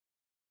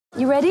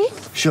You ready?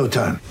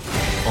 Showtime.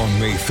 On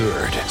May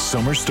 3rd,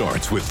 summer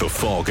starts with The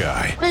Fall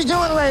Guy. Let's do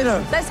it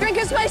later. Let's drink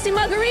a spicy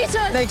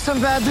margarita. Make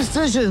some bad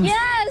decisions.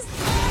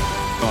 Yes!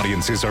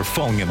 Audiences are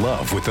falling in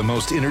love with the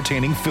most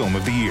entertaining film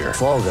of the year.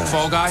 Fall Guy.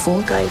 Fall Guy?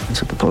 Fall guy.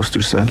 That's what the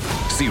poster said.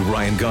 See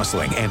Ryan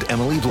Gosling and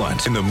Emily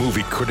Blunt in the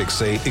movie critics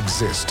say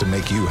exists to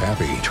make you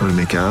happy. Trying to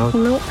make it out?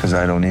 Nope. Because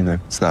I don't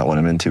either. It's not what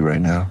I'm into right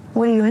now.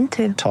 What are you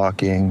into?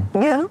 Talking.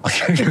 Yeah.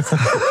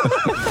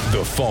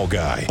 The Fall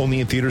Guy.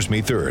 Only in theaters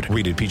May 3rd.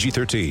 Rated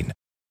PG-13.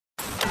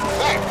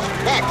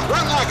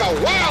 Run like a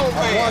wild man.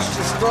 I watched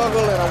you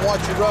struggle and I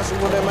watched you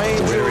wrestle with them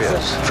angels. There he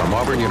is, from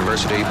Auburn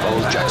University,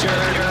 Bo Jackson.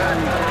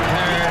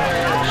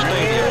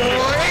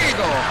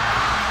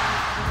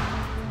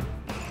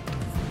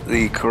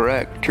 The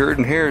correct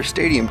Jordan-Hare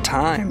Stadium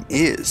time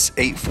is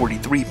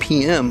 8:43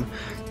 p.m.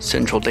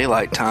 Central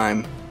Daylight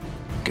Time.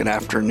 Good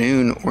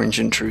afternoon, Orange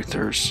and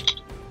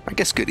Truthers. I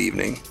guess good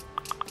evening.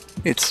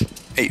 It's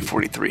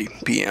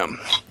 8:43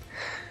 p.m.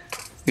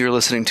 You're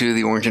listening to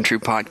the Orange and True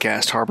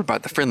podcast, harbored by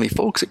the friendly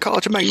folks at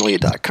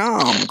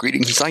collegeofmagnolia.com.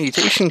 Greetings and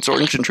salutations,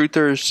 Orange and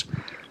Truthers.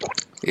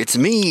 It's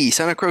me,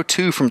 Santa Crow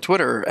 2 from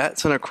Twitter. At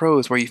Santa Crow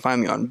is where you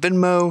find me on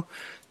Venmo.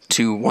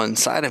 To one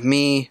side of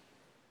me,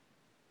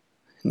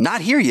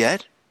 not here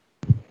yet,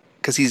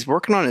 because he's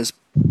working on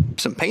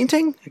some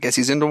painting. I guess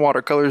he's into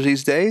watercolors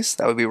these days.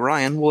 That would be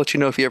Ryan. We'll let you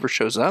know if he ever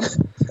shows up.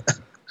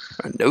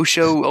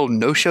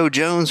 No-show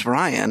Jones,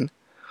 Ryan.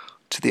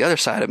 To the other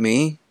side of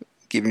me,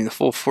 giving you the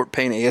full Fort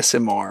Payne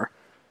ASMR,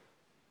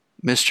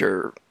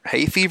 Mr.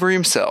 Hay Fever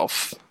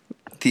himself,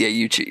 the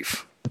AU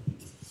Chief.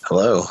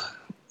 Hello.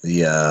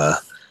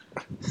 The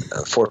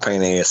Fort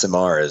Payne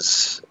ASMR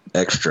is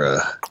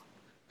extra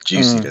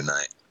juicy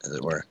tonight, as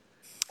it were.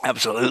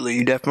 Absolutely.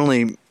 You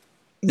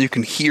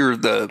can hear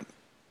the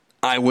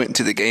I went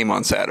to the game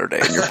on Saturday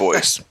in your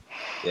voice.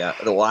 Yeah.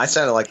 Well, I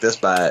sounded like this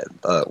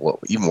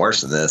even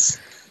worse than this.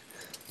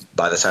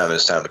 By the time it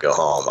was time to go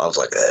home, I was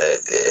like,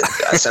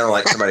 I sounded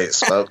like somebody that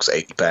smokes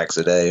 80 packs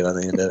a day by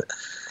the end of it.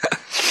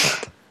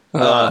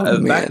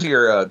 Back to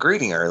your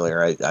greeting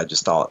earlier, I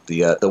just thought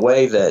the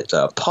way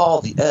that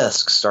Paul the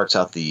Esk starts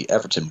out the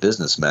Everton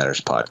Business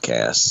Matters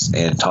podcast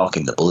and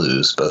Talking the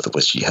Blues, both of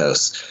which he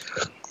hosts.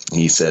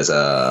 He says,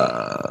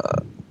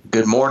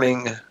 good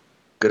morning,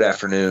 good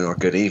afternoon, or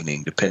good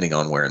evening, depending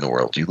on where in the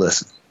world you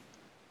listen.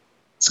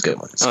 It's a good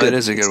one. It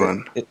is a good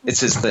one.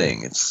 It's his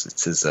thing.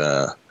 It's his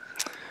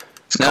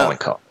calling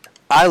call.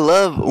 I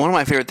love, one of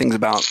my favorite things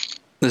about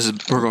this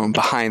we're going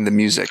behind the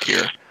music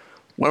here.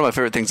 One of my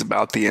favorite things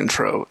about the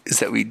intro is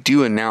that we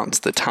do announce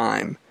the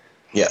time.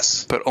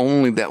 Yes. But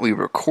only that we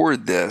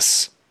record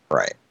this.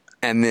 Right.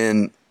 And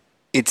then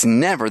it's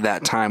never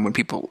that time when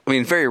people,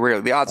 very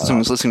rarely. The odds of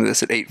someone's listening to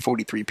this at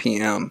 8:43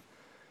 p.m.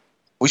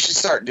 We should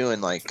start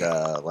doing like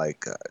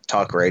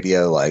talk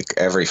radio like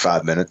every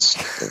 5 minutes.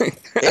 And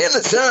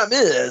the time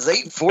is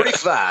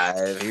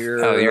 8:45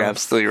 here. Oh, you're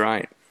absolutely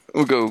right.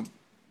 We'll go,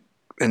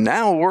 and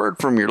now a word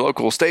from your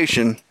local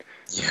station.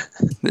 Yeah.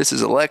 This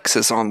is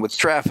Alexis on with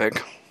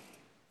traffic.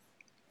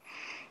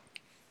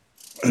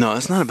 No,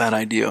 it's not a bad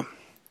idea.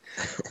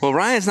 Well,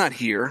 Ryan's not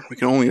here. We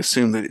can only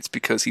assume that it's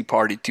because he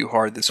partied too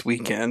hard this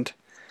weekend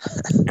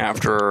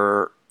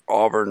after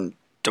Auburn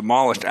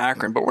demolished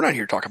Akron. But we're not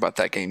here to talk about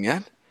that game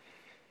yet.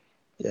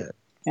 Yeah.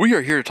 We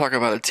are here to talk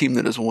about a team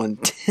that has won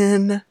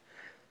 10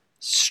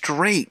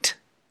 straight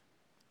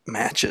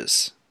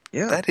matches.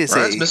 Yeah, that is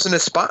Ryan's missing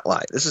his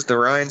spotlight. This is the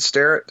Ryan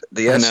Starrett.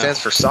 The S stands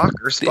for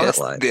soccer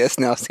spotlight. The S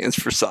now stands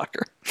for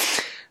soccer.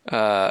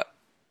 If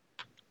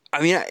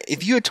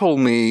you had told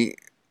me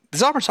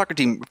this Auburn soccer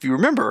team, if you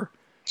remember,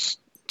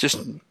 just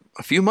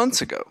a few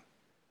months ago,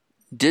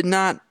 did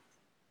not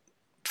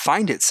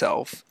find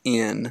itself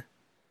in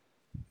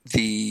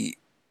the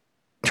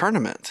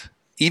tournament,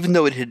 even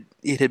though it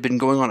had been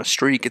going on a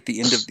streak at the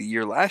end of the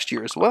year last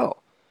year as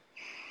well.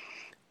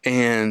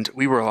 And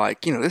we were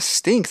like, this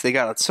stinks. They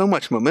got so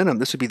much momentum.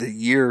 This would be the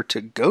year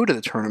to go to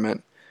the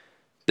tournament.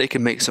 They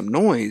can make some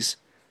noise.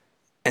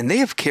 And they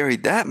have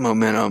carried that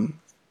momentum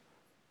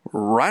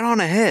right on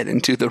ahead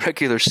into the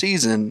regular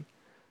season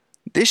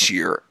this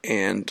year.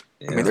 And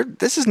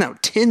this is now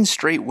 10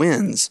 straight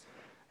wins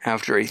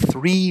after a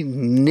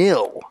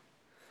 3-0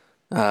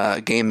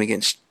 game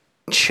against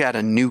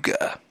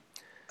Chattanooga.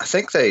 I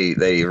think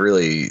they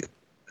really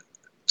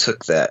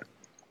took that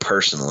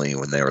personally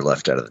when they were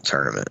left out of the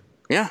tournament.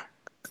 Yeah.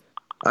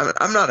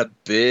 I'm not a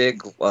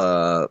big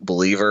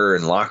believer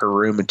in locker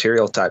room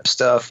material type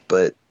stuff,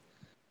 but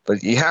I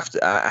have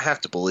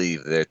to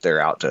believe that they're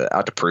out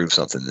to prove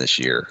something this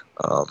year.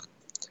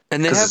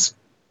 And they have,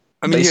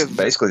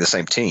 basically the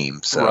same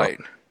team, so. Right.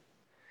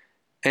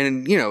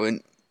 And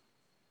and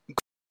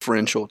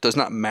differential does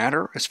not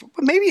matter.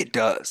 But maybe it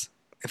does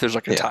if there's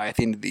like a tie at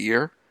the end of the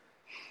year.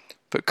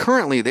 But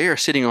currently they are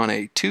sitting on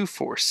a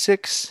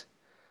 2-4-6,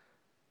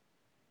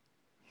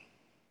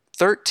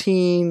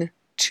 13-4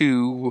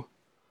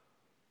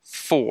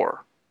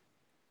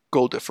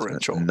 goal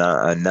differential. A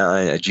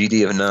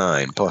GD of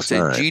 9 plus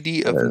 9. It's a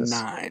GD of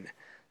 9.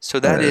 So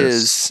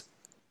that's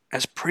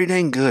pretty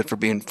dang good for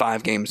being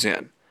 5 games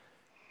in.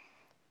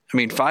 I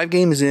mean, 5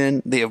 games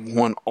in, they have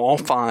won all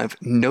 5,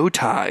 no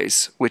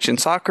ties, which in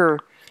soccer,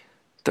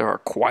 there are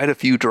quite a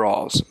few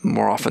draws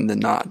more often than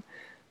not.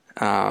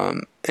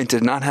 And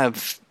to not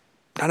have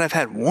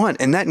had one,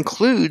 and that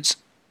includes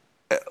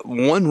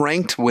one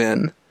ranked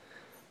win.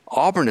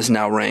 Auburn is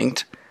now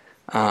ranked.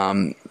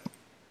 And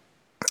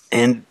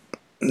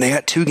they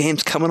got 2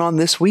 games coming on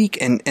this week.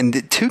 And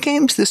the 2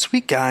 games this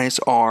week, guys,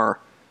 are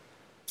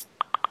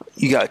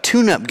you got a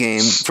tune-up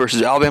game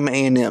versus Alabama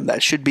A&M.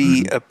 That should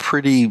be a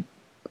pretty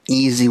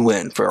easy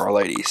win for our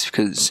ladies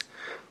because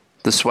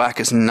the SWAC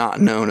is not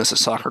known as a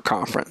soccer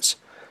conference.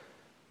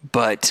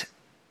 But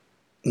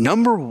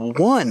number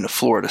 1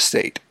 Florida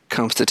State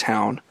comes to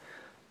town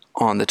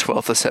on the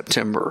 12th of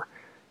September.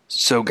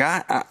 So,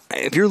 guy,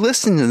 if you're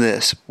listening to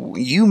this,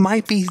 you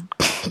might be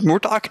 – we're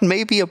talking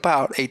maybe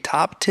about a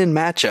top 10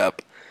 matchup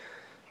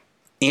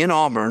in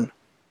Auburn,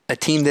 a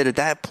team that at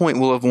that point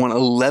will have won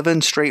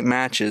 11 straight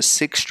matches,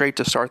 6 straight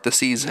to start the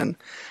season,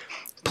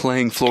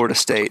 playing Florida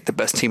State, the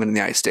best team in the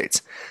United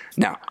States.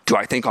 Now, do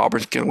I think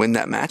Auburn's going to win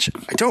that match?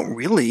 I don't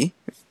really,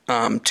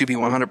 to be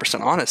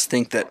 100% honest,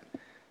 think that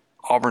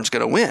Auburn's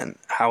going to win.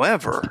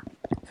 However,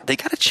 they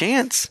got a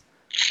chance.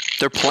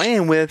 They're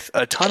playing with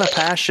a ton of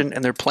passion,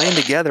 and they're playing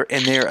together,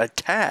 and their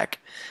attack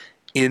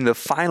in the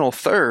final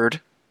third,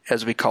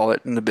 as we call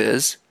it in the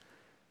biz,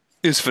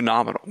 is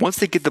phenomenal. Once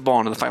they get the ball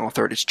into the final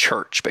third, it's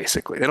church,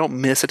 basically. They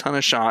don't miss a ton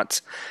of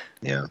shots.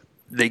 Yeah.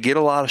 They get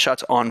a lot of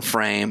shots on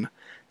frame,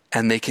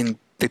 and they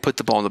put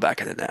the ball in the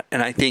back of the net.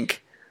 And I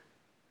think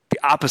the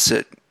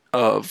opposite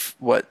of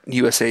what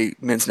USA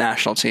men's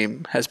national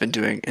team has been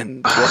doing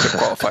in the World Cup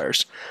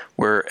qualifiers,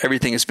 where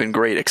everything has been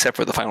great except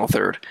for the final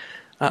third.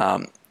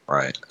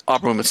 Right.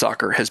 Auburn women's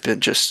soccer has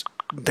been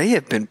they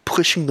have been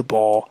pushing the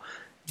ball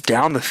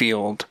down the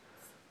field.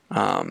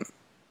 Ever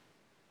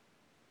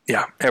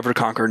to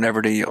conquer,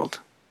 never to yield.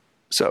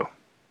 So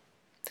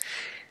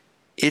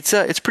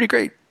it's pretty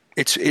great.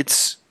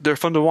 They're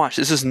fun to watch.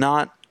 This is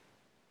not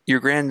your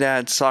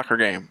granddad's soccer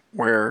game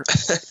where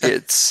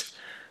it's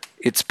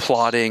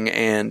plotting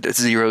and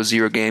it's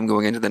 0-0 game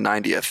going into the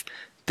 90th.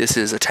 This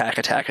is attack.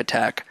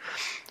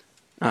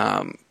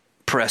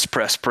 Press,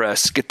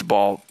 get the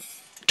ball,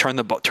 turn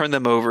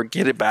them over,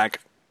 get it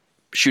back,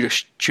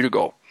 shoot a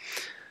goal.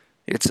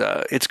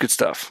 It's good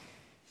stuff.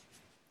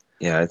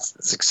 Yeah,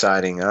 it's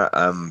exciting.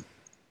 I'm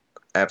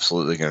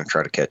absolutely going to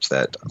try to catch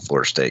that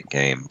Florida State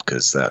game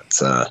because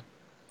that's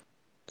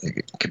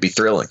it could be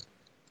thrilling,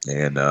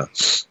 and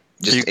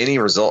just any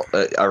result.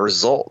 A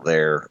result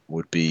there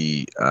would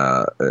be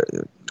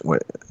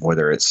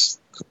whether it's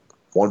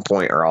 1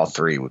 point or all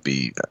 3 would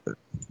be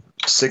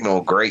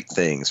signal great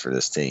things for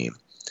this team,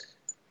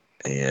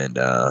 and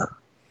I'm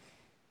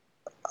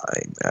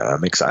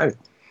excited.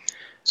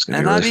 It's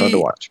going to be really fun to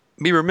watch.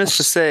 Be remiss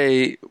to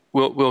say,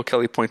 Will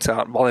Kelly points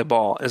out,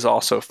 volleyball is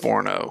also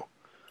 4-0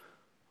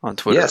 on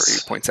Twitter. Yes.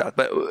 He points out,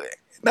 but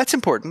that's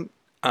important.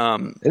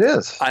 It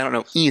is. I don't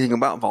know anything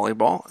about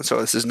volleyball, and so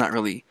this is not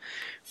really.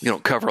 You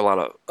don't cover a lot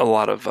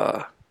of.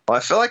 Well, I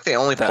feel like they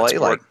only play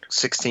sport. like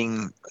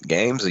 16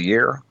 games a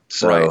year,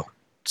 so right.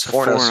 So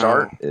 4-0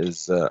 start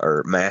is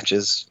or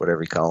matches,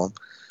 whatever you call them.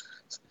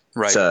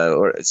 Right.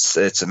 So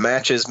it's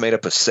matches made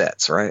up of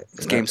sets, right?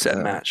 It's game, set,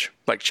 match,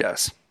 like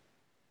chess.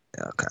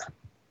 Yeah, okay.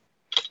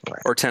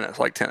 Right. Or tennis,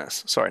 like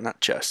tennis. Sorry,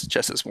 not chess.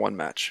 Chess is one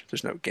match.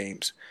 There's no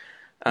games.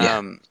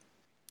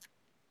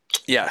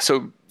 Yeah,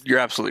 so you're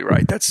absolutely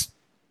right. That's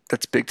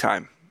big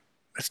time.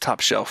 That's top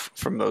shelf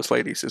from those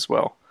ladies as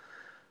well.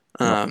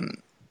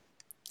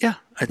 Yeah,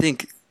 I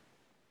think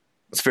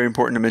it's very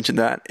important to mention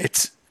that.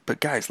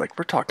 But guys, like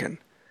we're talking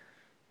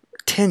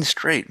 10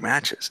 straight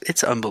matches.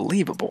 It's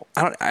unbelievable.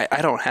 I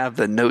don't have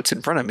the notes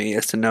in front of me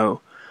as to know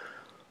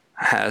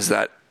has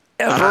that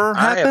ever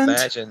happened. I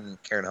imagine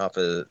Karen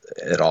Hoffa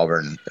at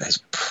Auburn has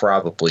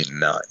probably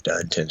not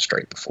done 10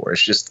 straight before.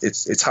 It's just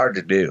it's hard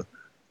to do.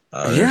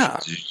 You're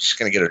just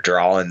going to get a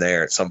draw in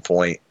there at some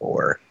point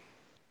or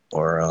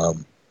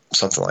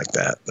something like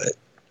that. But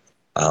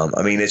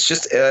I mean, it's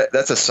just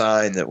that's a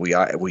sign that we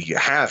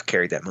have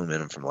carried that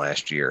momentum from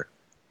last year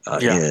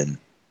in.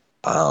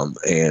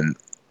 And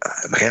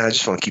man, I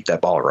just want to keep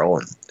that ball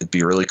rolling. It'd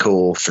be really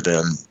cool for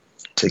them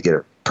to get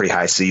a pretty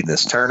high seed in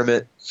this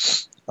tournament.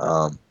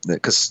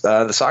 Because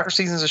the soccer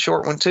season is a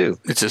short one too.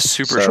 It's a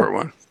super short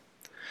one.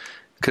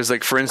 Because,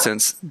 like for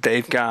instance,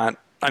 they've got.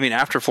 I mean,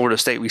 after Florida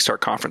State, we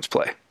start conference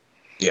play.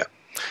 Yeah.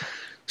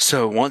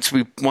 So once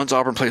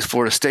Auburn plays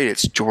Florida State,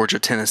 it's Georgia,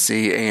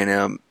 Tennessee,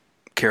 A&M,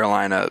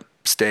 Carolina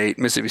State,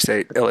 Mississippi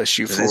State,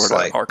 LSU, Florida,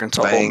 like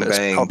Arkansas, bang, Ole Miss,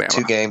 bang, Alabama.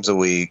 2 games a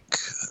week.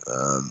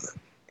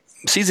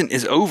 Season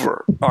is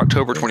over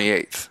October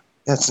 28th.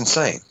 That's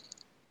insane.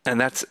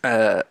 And that's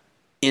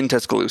in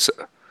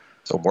Tuscaloosa.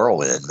 It's a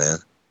whirlwind, man.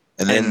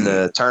 And then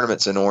the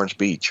tournament's in Orange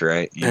Beach,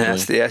 right?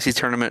 Yes, the SEC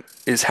tournament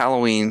is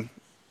Halloween.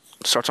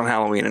 Starts on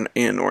Halloween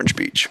in Orange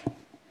Beach.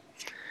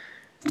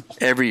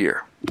 Every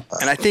year.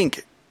 And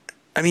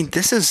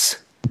this is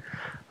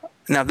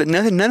now that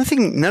none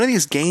of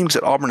these games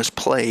that Auburn has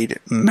played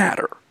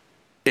matter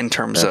in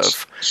terms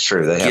of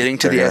true. getting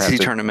to the SEC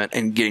tournament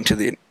and getting to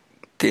the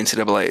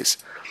NCAAs.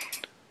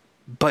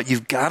 But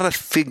you've got to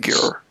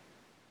figure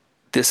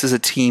this is a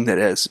team that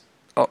has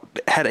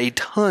had a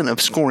ton of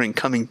scoring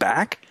coming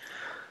back.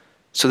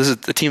 So this is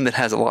a team that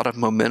has a lot of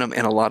momentum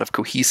and a lot of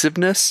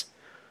cohesiveness.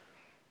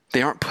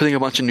 They aren't putting a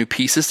bunch of new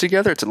pieces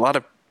together. It's a lot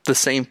of the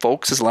same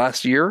folks as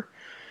last year.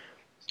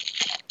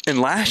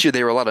 And last year,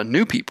 they were a lot of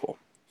new people.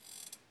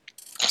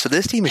 So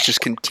this team is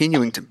just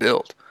continuing to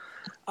build.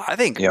 I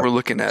think we're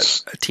looking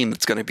at a team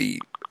that's going to be,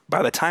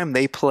 by the time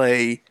they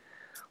play,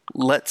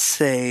 let's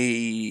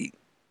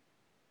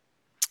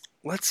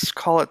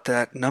call it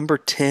that number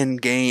 10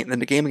 game, then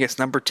the game against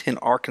number 10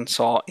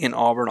 Arkansas in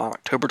Auburn on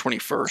October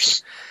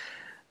 21st.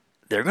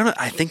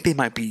 I think they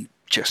might be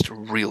just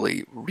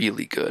really,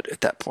 really good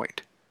at that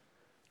point.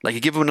 Like, you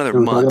give them another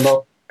month,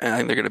 and I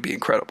think they're going to be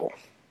incredible.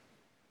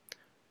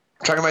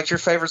 Talking about your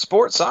favorite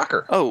sport,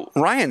 soccer. Oh,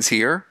 Ryan's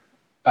here.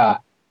 The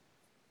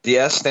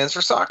S stands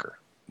for soccer.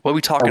 What are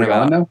we talking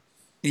about? On now?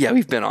 Yeah,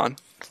 we've been on.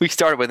 We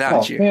started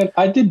without you. Man,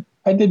 I did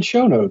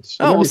show notes.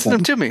 Oh, well, send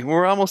them to me.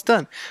 We're almost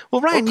done.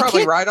 Well, Ryan, we're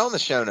probably right on the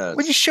show notes.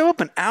 Would you show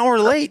up an hour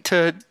late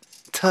to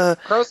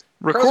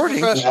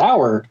recording? An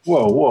hour?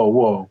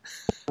 Whoa.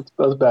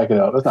 Let's back it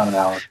up. That's not an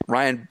hour.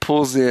 Ryan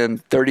pulls in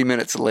 30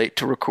 minutes late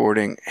to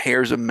recording.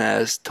 Hair's a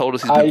mess. Told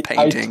us he's been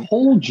painting. I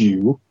told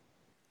you.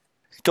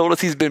 Told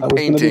us he's been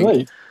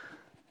painting.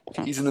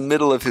 He's in the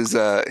middle of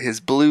his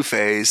blue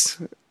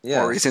phase.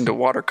 Yeah. Or he's into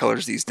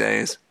watercolors these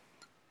days.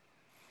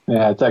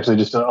 Yeah, it's actually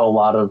just a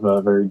lot of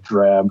very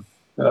drab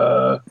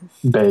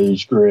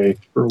beige gray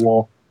for a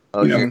wall.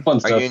 Oh, are you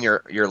in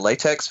your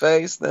latex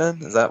phase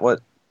then? Is that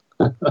what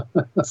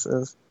it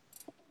says?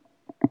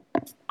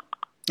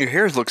 Your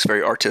hair looks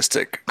very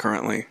artistic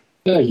currently.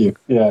 Thank you.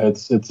 Yeah,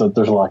 it's there's a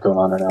lot going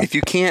on right now. If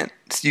you can't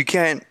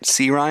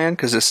see Ryan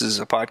because this is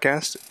a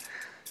podcast,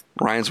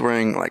 Ryan's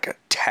wearing like a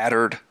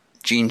tattered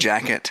jean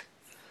jacket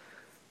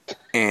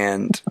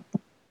and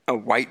a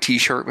white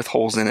T-shirt with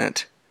holes in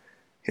it.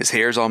 His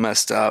hair's all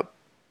messed up.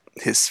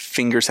 His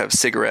fingers have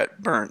cigarette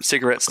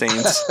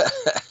stains.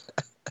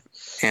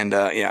 And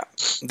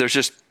there's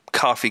just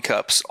coffee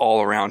cups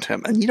all around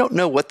him, and you don't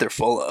know what they're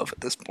full of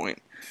at this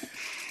point.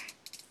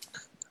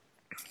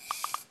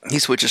 He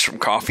switches from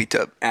coffee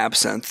to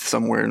absinthe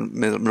somewhere in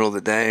the middle of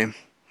the day.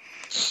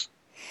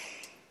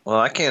 Well,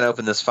 I can't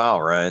open this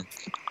file, Ryan.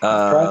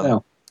 Try it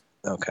now.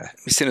 Okay.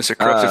 You sent us a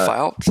corrupted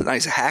file?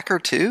 Is a hacker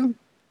too?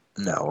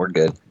 No, we're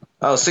good.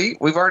 Oh, see,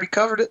 we've already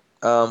covered it.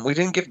 We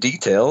didn't give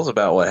details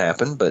about what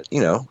happened, but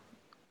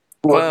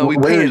Well, we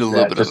painted a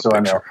little bit of the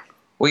picture.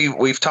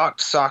 We've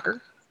talked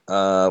soccer.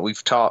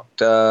 We've talked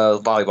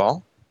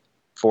volleyball.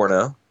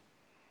 4-0.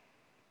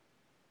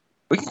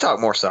 We can talk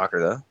more soccer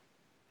though.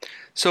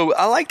 So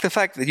I like the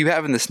fact that you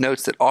have in this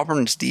notes that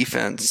Auburn's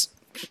defense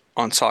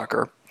on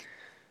soccer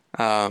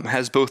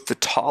has both the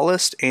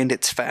tallest and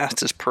its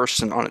fastest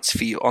person on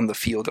the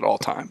field at all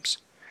times.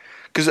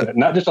 Because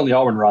not just on the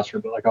Auburn roster,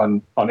 but like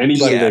on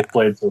anybody they've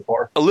played so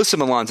far. Alyssa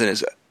Melanson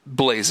is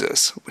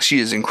blazes. She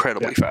is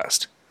incredibly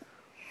fast.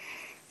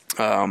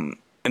 And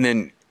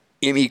then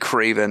Emmy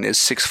Craven is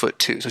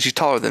 6'2", so she's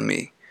taller than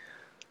me.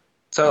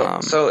 So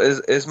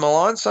is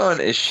Melanson?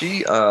 Is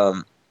she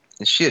a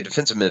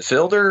defensive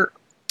midfielder?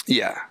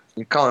 Yeah.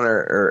 You calling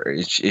her, or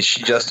is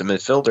she just a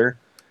midfielder?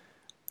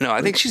 No,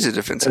 I think she's a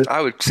defensive.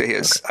 I would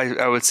say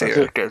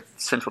like a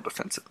central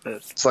defensive mid.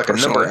 It's like a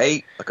number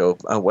 8, like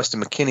a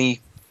Weston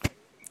McKinney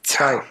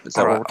type. Is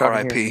that what we're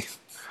talking R.I.P.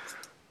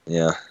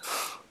 Yeah.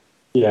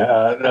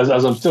 Yeah.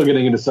 As I'm still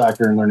getting into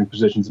soccer and learning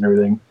positions and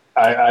everything,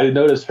 I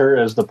notice her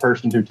as the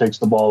person who takes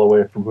the ball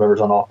away from whoever's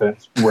on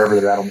offense, wherever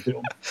they're at on the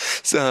field.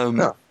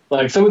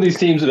 Like some of these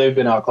teams that they've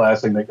been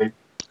outclassing,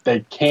 they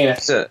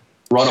can't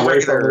run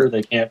away from her.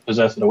 They can't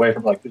possess it away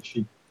from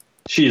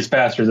she is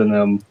faster than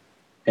them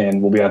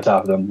and will be on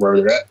top of them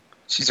wherever they're at.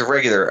 She's a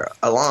regular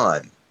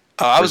Alon.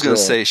 I was going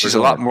to say she's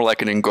a lot more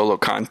like an N'Golo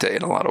Kante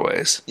in a lot of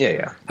ways.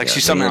 Yeah. Like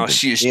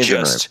she is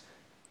just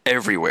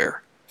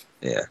everywhere.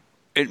 Yeah.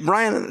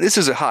 Ryan, this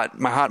is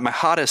my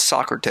hottest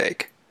soccer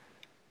take.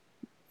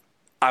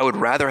 I would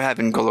rather have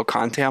N'Golo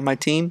Kante on my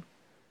team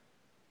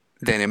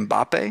than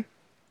Mbappe.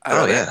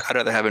 I'd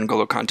rather have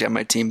N'Golo Kante on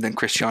my team than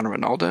Cristiano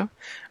Ronaldo.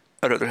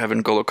 I'd rather have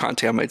N'Golo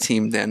Kante on my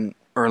team than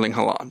Erling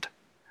Haaland.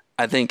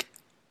 I think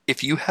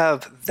if you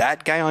have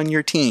that guy on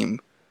your team,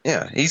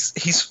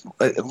 he's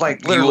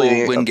like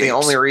literally the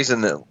only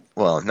reason that,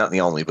 well, not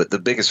the only, but the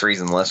biggest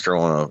reason Leicester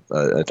won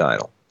a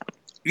title.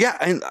 Yeah,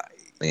 and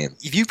man,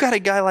 if you've got a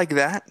guy like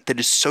that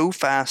is so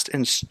fast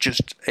and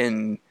just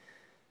a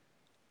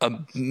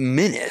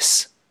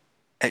menace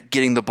at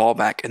getting the ball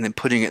back and then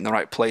putting it in the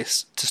right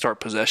place to start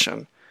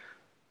possession,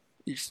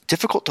 it's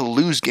difficult to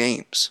lose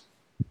games.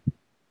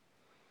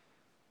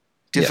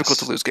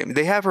 To lose games.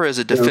 They have her as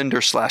a defender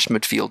 /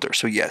 midfielder.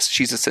 So, yes,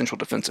 she's a central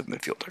defensive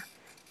midfielder,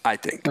 I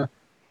think.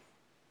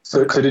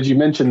 So did you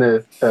mention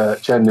that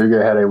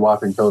Chattanooga had a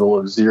whopping total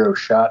of 0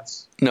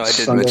 shots? No, I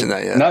didn't mention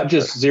that yet. Not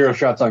just 0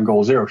 shots on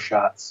goal, 0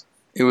 shots.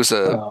 It was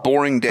a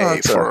boring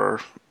day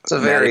for It's a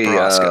very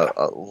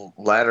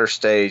latter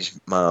stage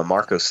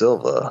Marco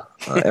Silva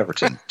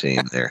Everton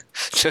team there.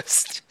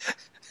 Just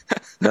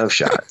No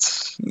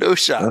shots. No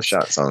shots. No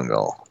shots on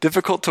goal.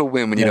 Difficult to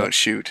win when you don't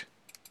shoot.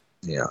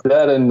 Yeah.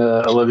 That and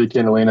Olivia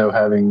Candolino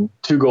having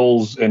 2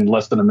 goals in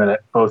less than a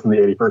minute, both in the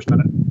 81st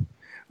minute.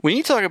 When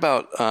you talk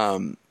about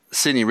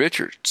Sydney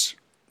Richards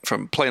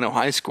from Plano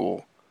High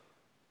School,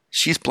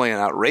 she's playing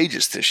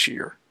outrageous this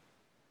year.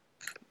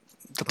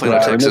 The Plano,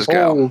 Texas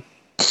gal.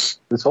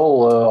 This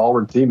whole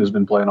Auburn team has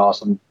been playing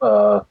awesome.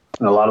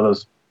 And a lot of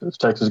those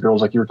Texas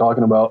girls, like you were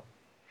talking about,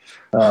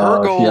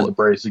 her goal, she had the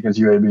brace against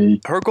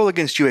UAB. Her goal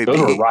against UAB. Those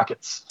were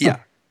rockets. Yeah.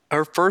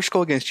 Her first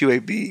goal against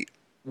UAB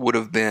would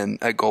have been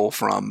a goal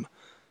from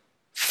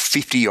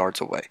 50 yards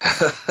away.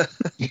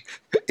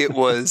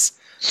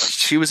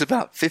 She was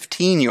about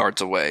 15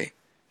 yards away.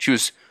 She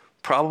was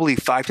probably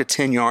 5 to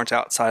 10 yards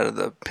outside of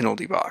the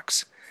penalty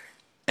box.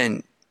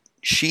 And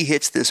she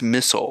hits this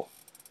missile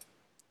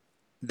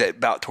that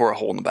about tore a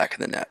hole in the back of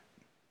the net.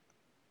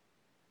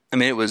 I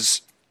mean, it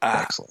was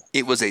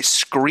a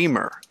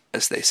screamer,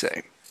 as they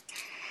say.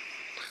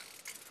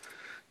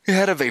 It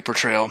had a vapor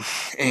trail,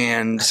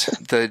 and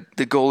the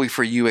goalie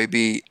for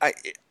UAB,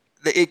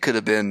 it could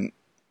have been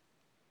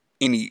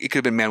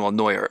Manuel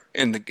Neuer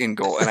in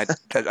goal, and I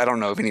don't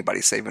know if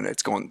anybody's saving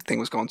it. The thing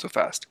was going so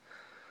fast.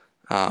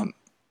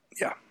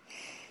 Yeah.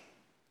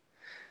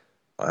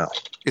 Wow.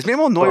 Is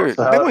Manuel Neuer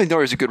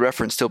is a good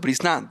reference still, but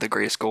he's not the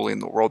greatest goalie in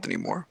the world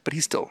anymore. But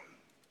he's still.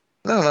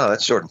 No,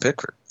 that's Jordan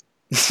Pickford.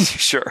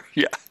 Sure,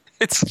 yeah,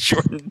 it's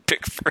Jordan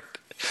Pickford.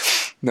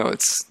 No,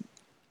 it's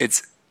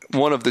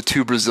one of the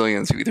 2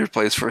 Brazilians who either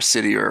plays for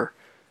City or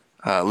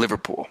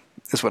Liverpool,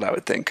 is what I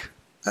would think.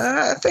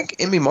 I think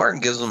Emmy Martin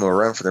gives them a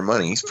run for their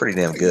money. He's pretty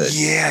damn good.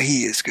 Yeah,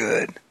 he is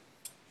good.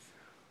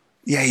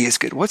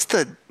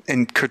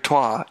 And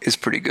Courtois is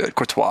pretty good.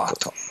 Courtois.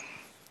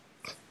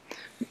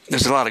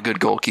 There's a lot of good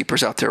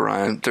goalkeepers out there,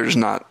 Ryan. They're just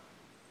not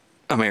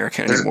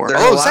American anymore.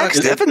 Zach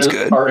Steffen's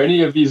good. Are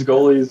any of these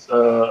goalies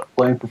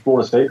playing for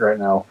Florida State right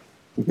now?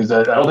 Because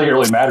I don't think it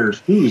really matters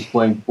who's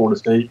playing for Florida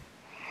State.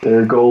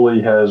 Their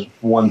goalie has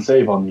 1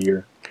 save on the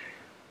year.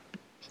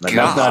 That's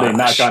not a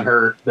knock on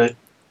her. That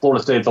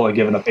Florida State's only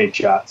given up 8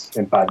 shots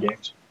in 5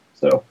 games.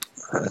 So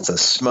that's a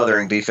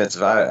smothering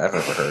defensive. I've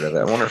never heard of it.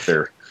 I wonder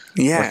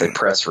if they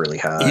press really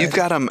high. You've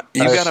got them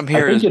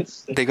here.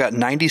 They got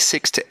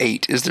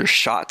 96-8 is their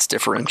shots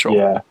differential.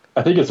 Yeah,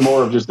 I think it's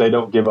more of just they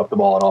don't give up the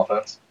ball on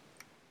offense.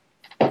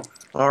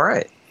 All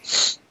right.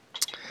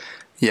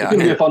 Yeah, it's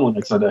gonna be a fun one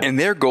next Sunday. And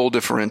their goal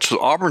differential,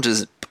 Auburn's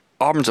a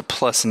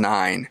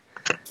 +9,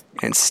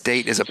 and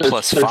State is a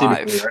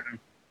 +5.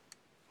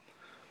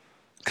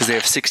 Because they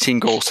have 16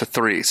 goals to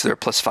 3, so they're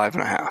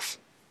 +5.5.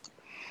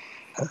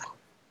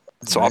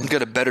 So Auburn's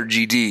got a better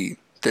GD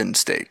than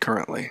State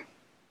currently.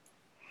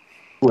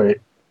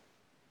 Wait,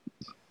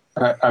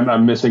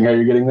 I'm missing how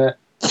you're getting that.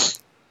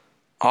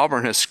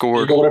 Auburn has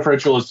scored. The goal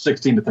differential is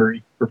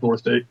 16-3 for Florida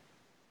State.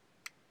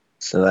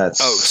 So that's.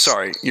 Oh,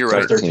 sorry, you're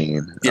right.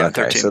 13. Yeah,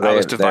 okay, 13. So I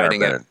was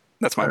dividing it.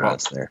 That's my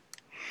fault. There.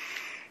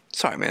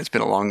 Sorry, man. It's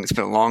been a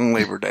long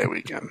Labor Day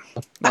weekend.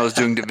 I was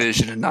doing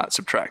division and not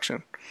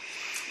subtraction.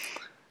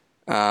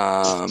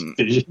 Yeah,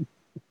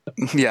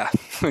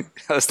 I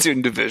was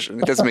doing division.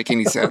 It doesn't make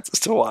any sense as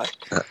to why.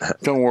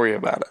 Don't worry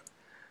about it.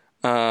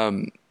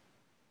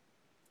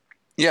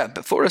 Yeah,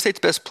 but Florida State's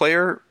best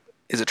player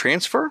is a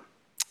transfer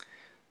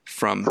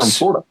from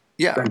Florida.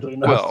 Yeah,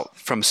 well,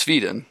 from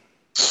Sweden.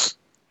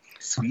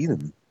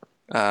 Sweden.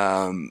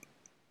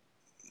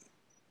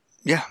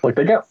 Yeah, like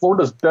they got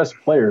Florida's best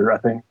player, I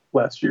think,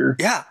 last year.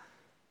 Yeah,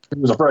 he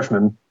was a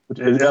freshman. I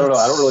don't know.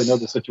 I don't really know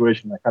the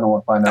situation. I kind of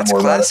want to find out more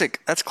about it.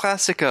 That's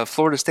classic.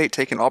 Florida State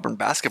taking Auburn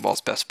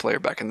basketball's best player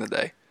back in the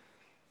day.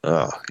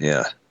 Oh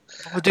yeah.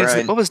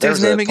 What was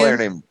dude's name again? Player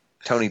named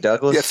Tony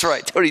Douglas. That's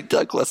right, Tony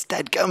Douglas.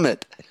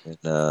 Dadgummit.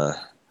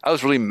 I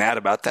was really mad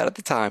about that at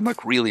the time.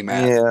 Like really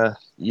mad.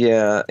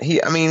 Yeah. He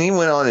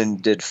went on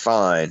and did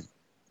fine.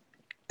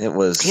 He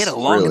had a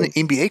long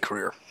NBA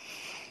career.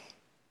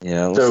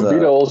 Yeah. So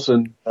Beta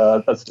Olson,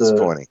 that's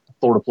the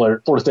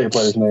Florida State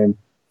player's name.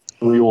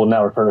 We will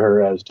now refer to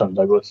her as Tony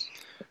Douglas,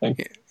 I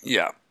think.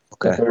 Yeah.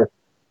 Okay.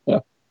 Yeah.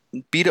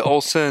 Beta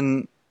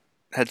Olson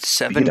had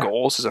 7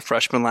 goals as a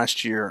freshman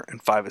last year and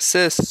 5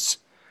 assists.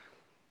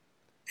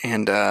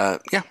 And,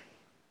 yeah.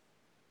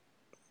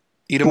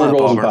 Eat them 4 up,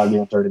 goals Auburn. in 5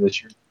 games already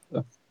this year.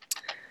 So.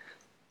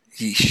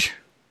 Yeesh.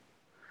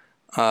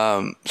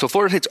 So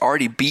Florida State's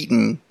already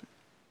beaten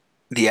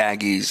the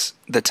Aggies,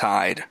 the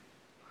Tide.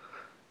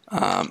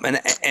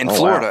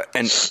 Florida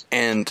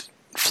and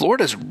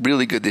Florida's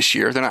really good this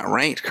year. They're not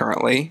ranked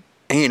currently.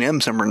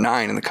 A&M's number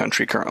 9 in the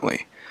country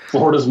currently.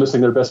 Florida's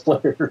missing their best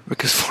player.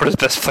 Because Florida's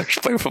best players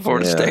play for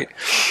Florida State.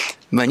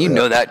 Man, you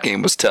know that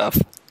game was tough.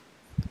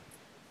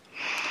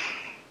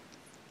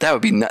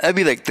 That'd be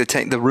like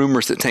the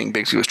rumors that Tank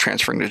Bigsby was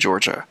transferring to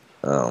Georgia.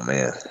 Oh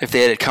man! If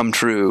they had come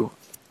true,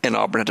 and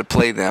Auburn had to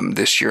play them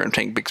this year, and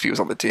Tank Bigsby was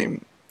on the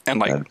team,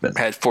 and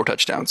had 4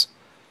 touchdowns,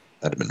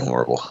 that'd have been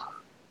horrible.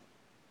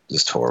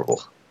 Just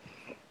horrible.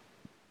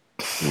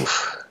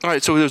 Oof. All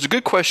right, so there's a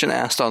good question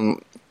asked on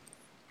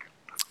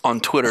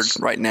Twitter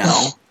right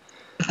now.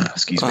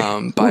 Excuse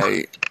me.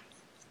 By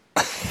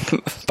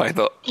by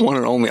the one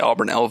and only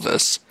Auburn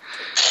Elvis.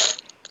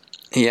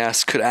 He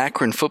asked, "Could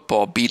Akron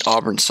football beat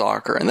Auburn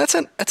soccer?" And that's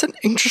an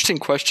interesting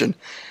question.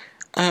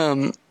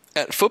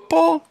 At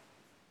football,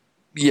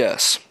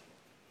 yes.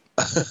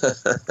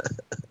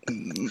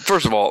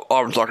 First of all,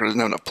 Auburn soccer doesn't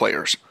have enough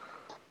players,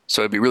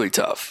 so it'd be really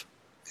tough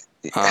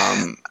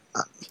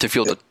to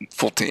field a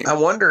full team. I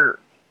wonder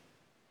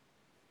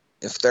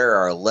if there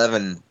are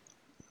 11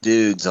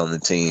 dudes on the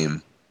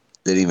team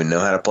that even know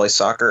how to play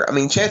soccer. I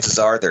mean, chances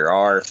are there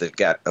are. If they've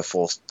got a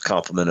full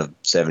complement of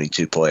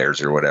 72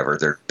 players or whatever,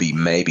 there'd be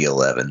maybe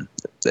 11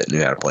 that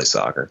knew how to play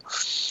soccer.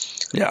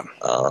 Yeah.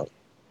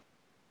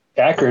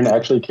 Akron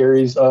actually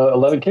carries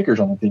 11 kickers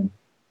on the team.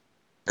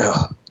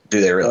 Oh,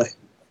 do they really?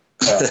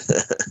 Yeah.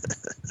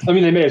 I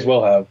mean, they may as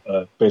well have,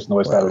 based on the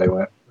way Saturday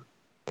went.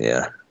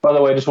 Yeah. By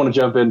the way, I just want to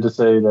jump in to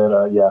say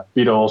that,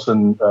 Vito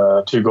Olson,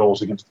 2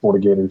 goals against the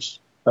Florida Gators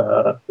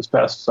this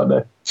past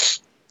Sunday.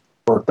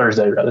 Or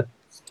Thursday, rather.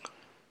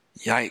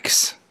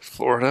 Yikes.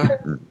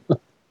 Florida.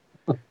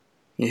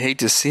 You hate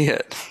to see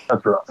it.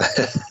 That's rough.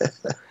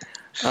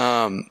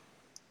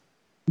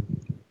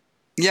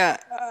 Yeah,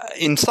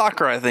 in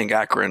soccer, I think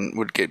Akron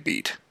would get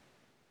beat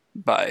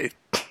by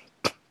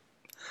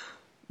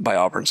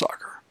Auburn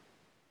soccer.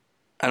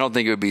 I don't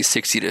think it would be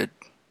 60 to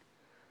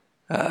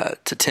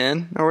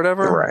 10 or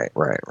whatever.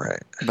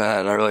 Right.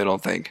 But I really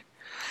don't think.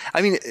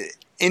 I mean,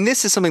 and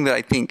this is something that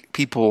I think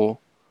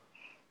people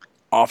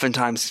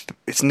oftentimes,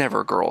 it's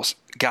never girls,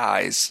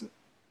 guys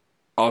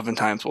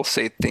oftentimes will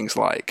say things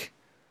like,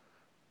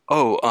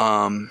 "Oh,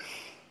 I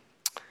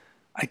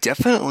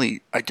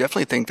definitely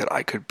think that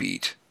I could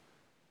beat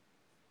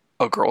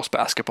a girls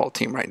basketball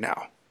team right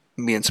now.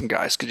 Me and some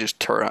guys could just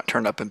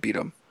turn up and beat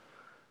them."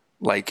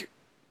 Like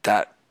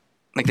that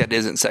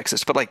isn't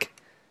sexist, but like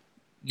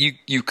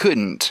you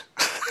couldn't.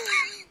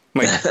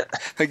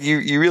 like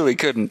you really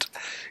couldn't.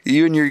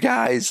 You and your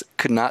guys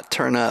could not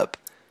turn up,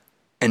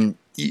 and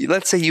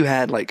let's say you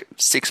had like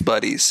 6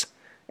 buddies,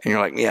 and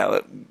you're like, "Yeah,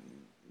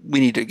 we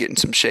need to get in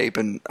some shape,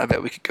 and I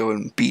bet we could go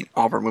and beat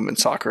Auburn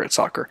women's soccer at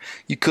soccer."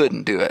 You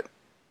couldn't do it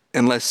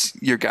unless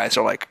your guys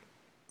are like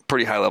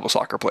pretty high level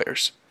soccer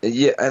players.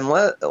 Yeah,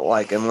 unless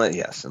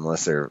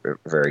they're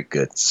very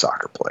good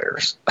soccer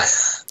players.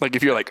 Like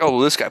if you're like, "Oh,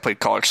 well, this guy played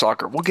college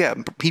soccer," well, yeah,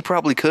 he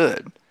probably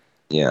could.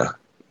 Yeah.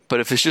 But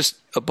if it's just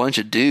a bunch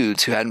of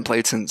dudes who hadn't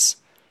played since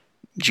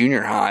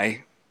junior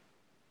high,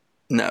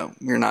 no,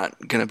 you're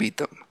not gonna beat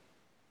them.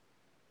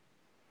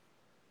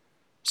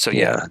 So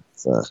yeah.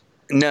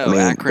 No, I mean,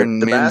 Akron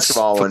the men's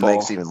basketball football one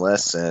makes even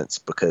less sense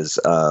because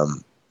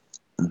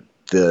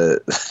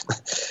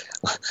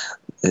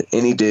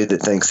any dude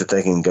that thinks that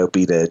they can go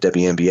beat a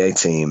WNBA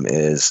team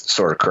is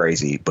sort of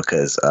crazy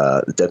because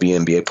the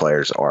WNBA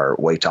players are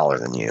way taller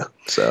than you.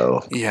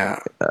 So yeah,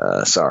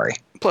 sorry.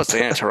 Plus,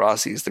 Diana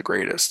Taurasi is the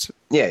greatest.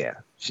 Yeah.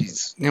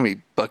 She's you know how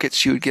many buckets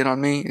she would get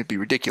on me? It'd be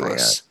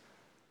ridiculous.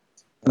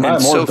 Maya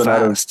And Moore's so been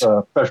out fast.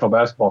 of professional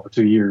basketball for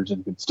 2 years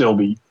and could still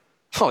beat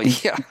Oh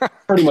yeah,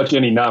 pretty much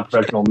any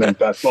non-professional men's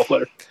basketball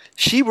player.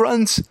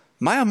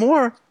 Maya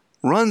Moore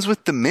runs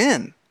with the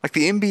men. Like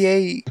the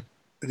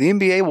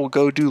NBA will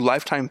go do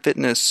Lifetime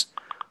Fitness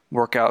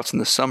workouts in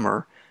the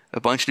summer. A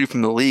bunch of dudes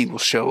from the league will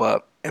show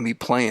up and be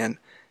playing,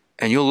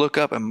 and you'll look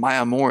up and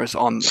Maya Moore is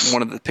on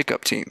one of the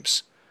pickup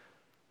teams.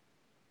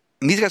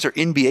 And these guys are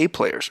NBA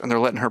players, and they're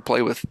letting her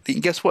play with.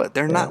 Guess what?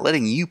 They're not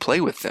letting you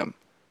play with them.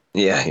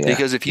 Yeah.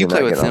 Because if you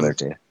play with them,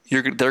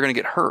 they're going to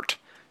get hurt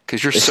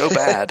because you're so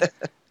bad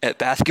at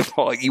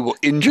basketball, like you will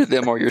injure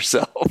them or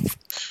yourself.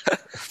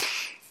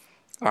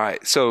 All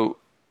right, so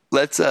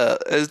let's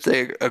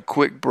take a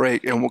quick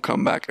break, and we'll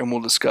come back and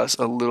we'll discuss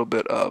a little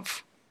bit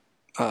of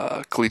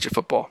collegiate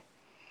football.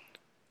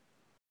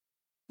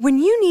 When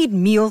you need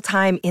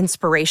mealtime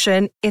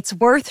inspiration, it's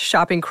worth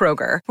shopping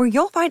Kroger, where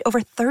you'll find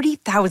over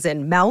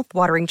 30,000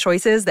 mouth-watering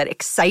choices that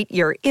excite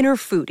your inner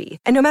foodie.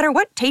 And no matter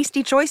what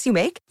tasty choice you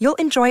make, you'll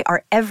enjoy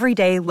our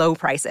everyday low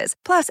prices,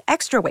 plus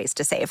extra ways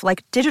to save,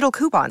 like digital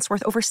coupons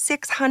worth over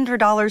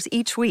 $600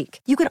 each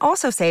week. You can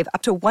also save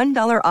up to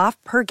 $1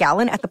 off per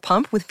gallon at the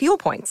pump with fuel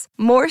points.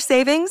 More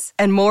savings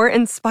and more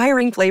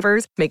inspiring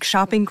flavors make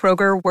shopping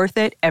Kroger worth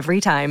it every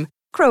time.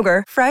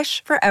 Kroger,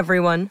 fresh for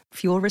everyone.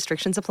 Fuel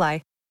restrictions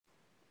apply.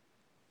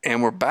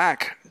 And we're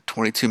back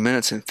 22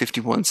 minutes and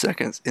 51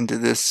 seconds into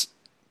this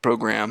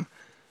program.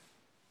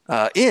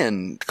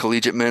 In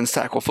collegiate men's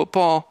tackle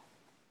football,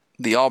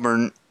 the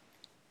Auburn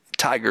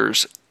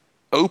Tigers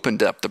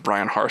opened up the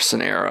Brian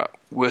Harsin era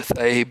with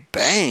a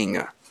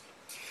bang.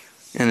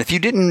 And if you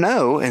didn't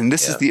know, and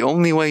this is the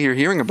only way you're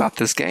hearing about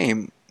this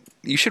game,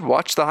 you should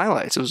watch the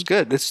highlights. It was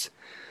good.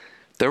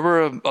 There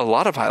were a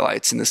lot of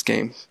highlights in this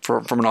game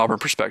from an Auburn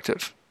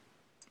perspective.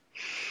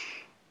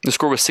 The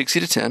score was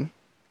 60-10.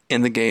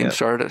 And the game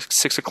started at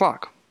 6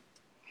 o'clock.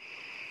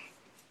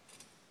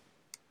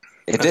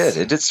 It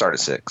did start at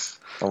 6.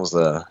 It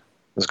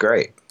was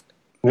great.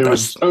 It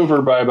was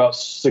over by about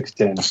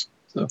 6:10.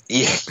 So.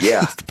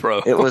 Yeah.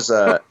 Bro. It was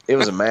a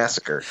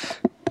massacre.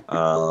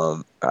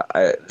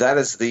 That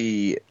is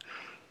the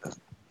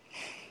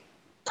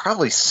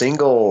probably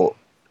single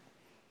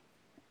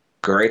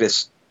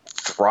greatest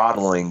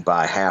throttling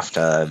by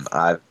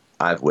halftime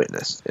I've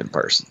witnessed in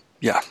person.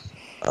 Yeah.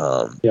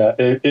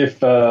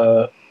 If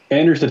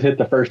Anders had hit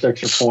the first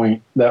extra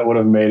point, that would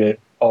have made it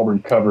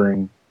Auburn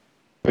covering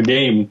the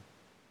game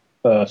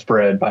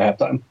spread by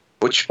halftime.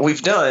 Which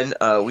we've done.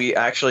 We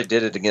actually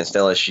did it against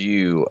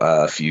LSU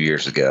a few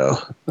years ago.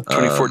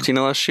 2014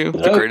 LSU,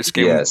 the greatest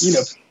game.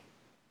 Yes.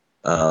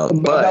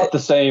 About the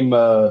same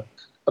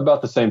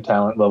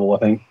talent level, I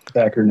think.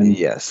 Akron and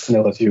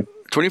LSU.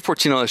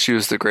 2014 LSU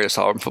is the greatest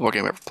Auburn football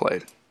game ever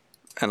played,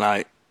 and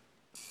I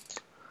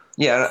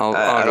don't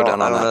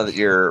know that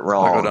you're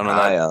wrong. I'll go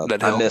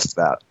down on I missed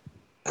about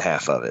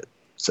half of it,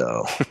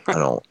 so I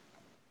don't.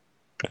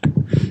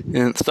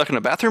 And stuck in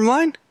a bathroom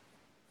line?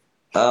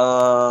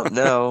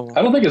 No.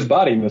 I don't think his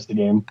body missed the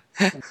game.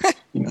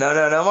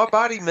 No. My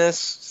body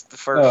missed the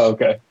first. Oh,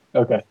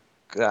 okay.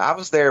 I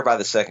was there by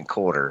the second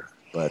quarter,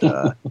 but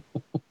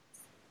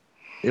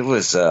it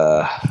was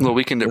a little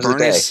weekend at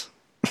Bernie's.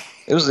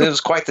 It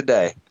was quite the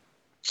day.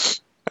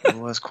 It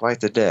was quite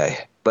the day.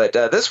 But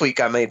this week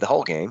I made the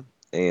whole game,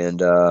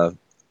 and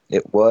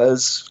it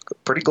was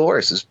pretty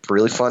glorious. It was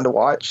really fun to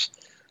watch.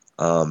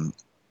 I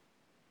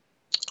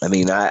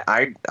mean,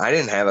 I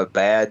didn't have a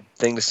bad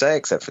thing to say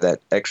except for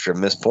that extra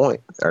missed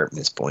point. The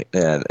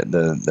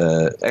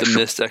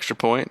missed extra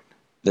point.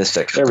 Missed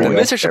extra point. The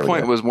missed extra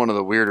point was one of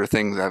the weirder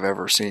things I've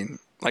ever seen.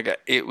 Like,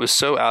 it was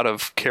so out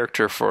of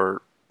character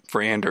for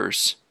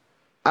Anders.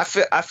 I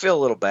feel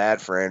a little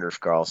bad for Anders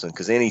Carlson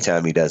because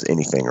anytime he does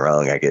anything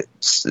wrong, I get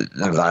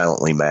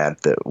violently mad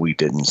that we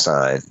didn't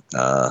sign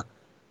the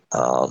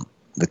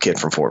kid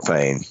from Fort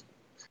Payne,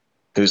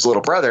 whose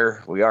little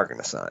brother we are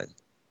going to sign.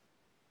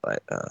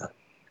 But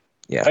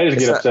yeah, I just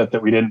get upset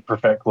that we didn't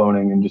perfect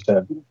cloning and just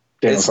have.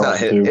 It's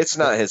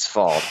not his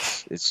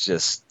fault.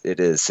 It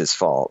is his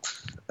fault,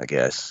 I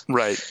guess.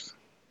 Right.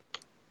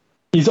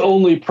 He's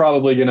only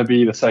probably going to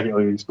be the second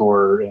leading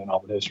scorer in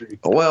Auburn history.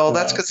 Well,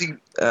 that's because he,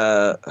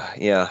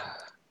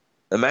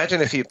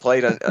 Imagine if he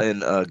played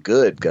in a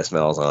good Gus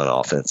Malzahn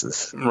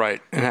offenses.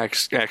 Right, and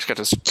actually got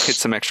to hit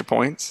some extra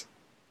points,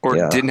 or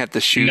didn't have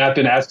to shoot. Not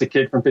been asked to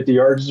kick from 50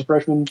 yards as a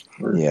freshman.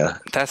 Yeah,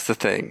 that's the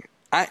thing.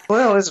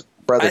 His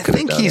brother. I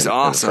think he's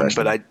awesome,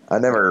 but I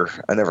never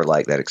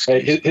liked that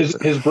excuse. Hey,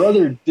 his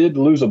brother did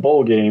lose a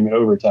bowl game in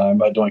overtime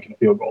by doinking a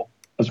field goal.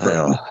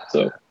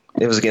 So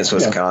it was against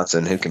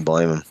Wisconsin. Who can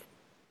blame him?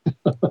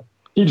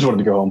 He just wanted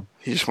to go home.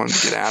 He just wanted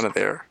to get out of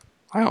there.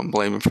 I don't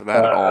blame him for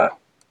that at all.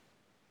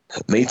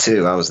 Me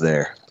too. I was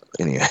there.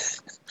 Anyway.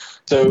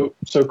 So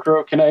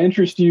Crow, can I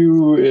interest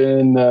you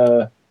in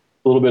a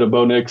little bit of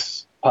Bo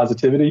Nix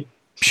positivity?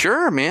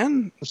 Sure,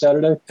 man. For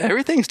Saturday?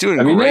 Everything's doing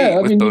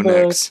great with Bo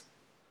Nix.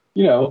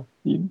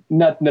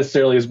 Not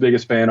necessarily his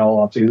biggest fan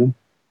all offseason.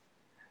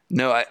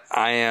 No,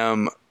 I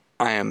am.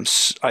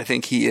 I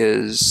think he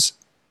is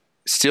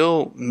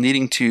still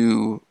needing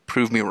to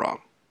prove me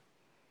wrong.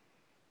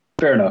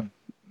 Fair enough.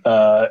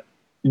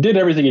 He did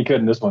everything he could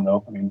in this one,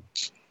 though. I mean,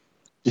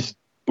 just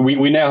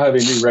we now have a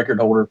new record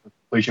holder for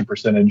completion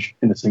percentage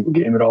in a single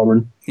game at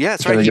Auburn. Yeah,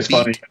 that's right. It's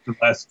funny. The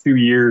last 2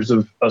 years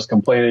of us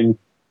complaining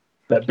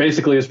that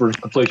basically his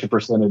completion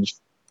percentage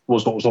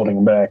was what was holding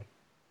him back.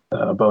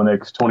 Bo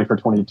Nix, 20 for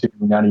 22,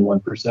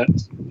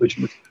 91%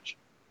 completion percentage.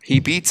 He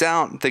beats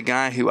out the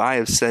guy who I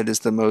have said is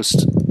the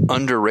most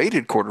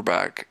underrated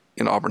quarterback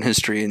in Auburn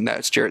history, and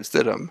that's Jarrett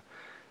Stidham.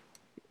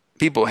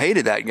 People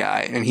hated that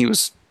guy, and he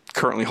was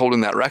currently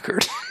holding that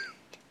record.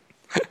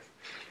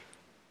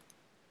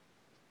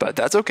 But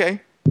that's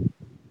okay.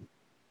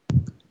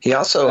 He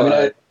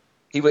also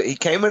he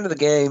came into the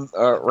game,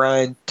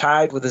 Ryan,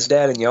 tied with his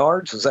dad in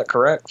yards. Was that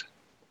correct?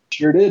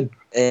 Sure did.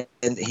 And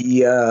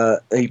he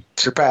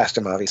surpassed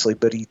him, obviously,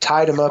 but he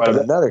tied him up in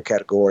another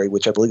category,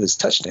 which I believe is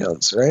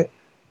touchdowns, right?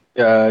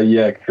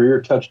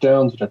 Career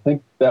touchdowns, which I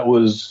think that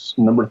was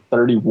number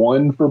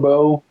 31 for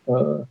Bo,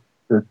 or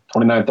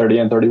 29, 30,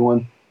 and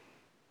 31.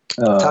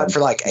 Tied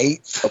for like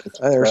 8th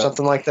or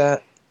something like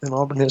that in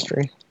Auburn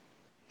history.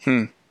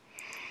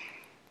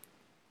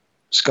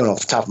 Just going off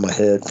the top of my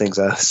head, things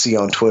I see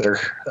on Twitter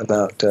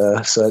about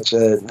such.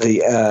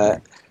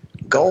 The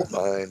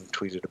Goldmine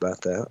tweeted about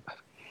that.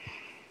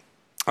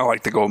 I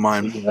like the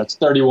Goldmine. Yeah, that's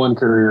 31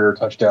 career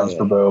touchdowns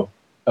for Bo.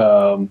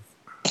 I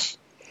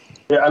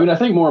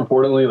think more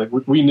importantly, like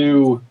we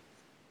knew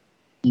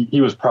he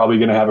was probably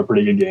going to have a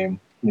pretty good game.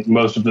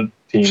 Most of the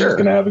team was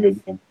going to have a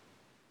good game.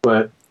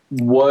 But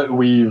what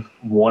we've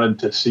wanted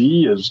to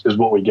see is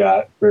what we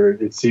got, where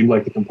it seemed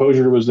like the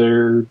composure was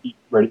there,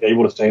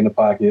 able to stay in the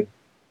pocket,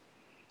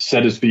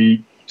 set his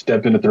feet,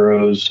 step into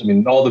throws. I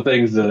mean, all the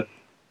things that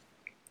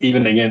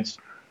even against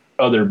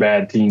other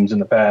bad teams in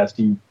the past,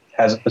 he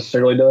hasn't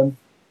necessarily done.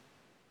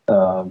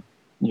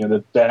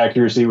 The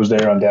accuracy was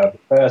there on down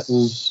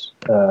passes.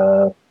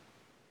 Like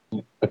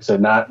I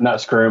said,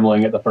 not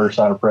scrambling at the first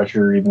sign of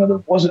pressure, even though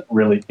there wasn't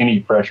really any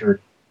pressure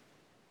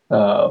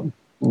from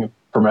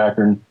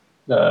Akron.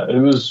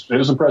 It was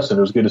impressive.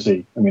 It was good to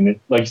see. I mean,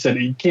 like you said,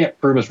 he can't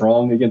prove us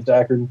wrong against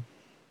Akron,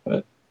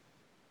 but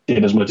he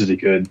did as much as he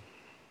could.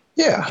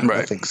 Yeah, right.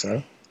 I think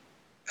so.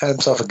 had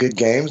himself a good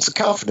game. It's a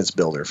confidence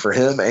builder for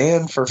him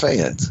and for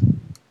fans.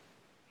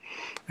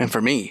 And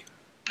for me.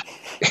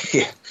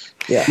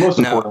 Yeah. Most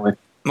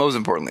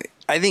importantly.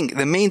 I think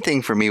the main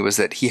thing for me was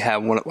that he had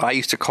what I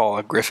used to call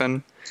a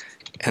Griffin,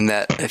 and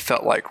that it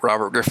felt like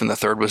Robert Griffin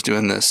III was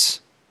doing this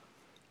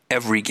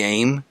every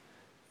game.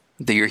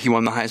 The year he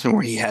won the Heisman,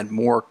 where he had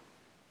more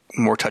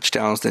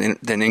touchdowns than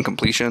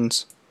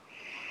incompletions.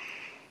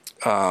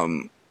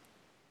 And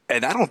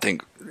I don't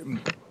think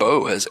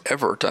Bo has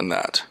ever done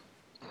that.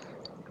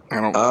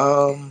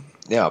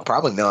 Yeah,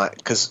 probably not.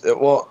 Because,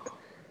 not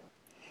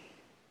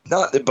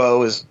that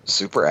Bo is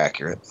super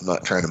accurate. I'm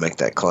not trying to make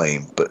that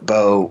claim, but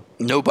Bo.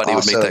 Nobody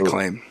would make that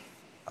claim.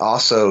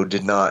 Also,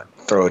 did not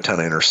throw a ton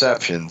of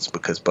interceptions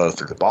because Bo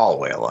threw the ball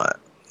away a lot.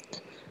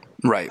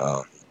 Right.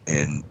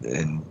 And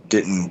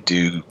didn't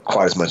do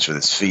quite as much with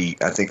his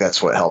feet. I think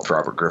that's what helped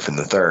Robert Griffin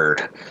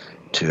III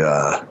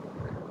to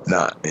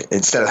not,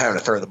 instead of having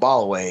to throw the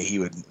ball away, he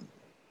would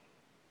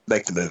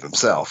make the move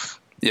himself.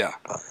 Yeah.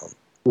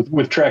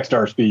 With track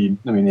star speed.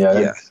 I mean, yeah.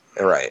 Yeah,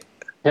 right.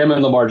 Him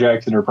and Lamar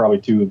Jackson are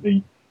probably two of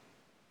the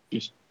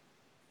just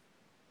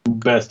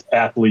best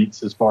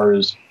athletes as far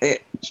as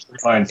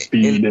line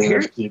speed.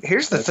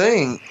 Here's the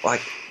thing,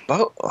 like,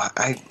 Bo,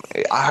 I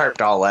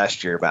harped all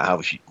last year about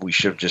how we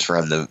should have just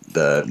run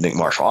the Nick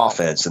Marshall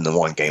offense, and the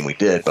one game we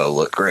did, Bo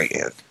looked great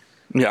in.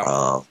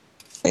 Yeah.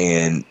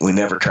 And we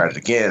never tried it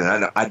again,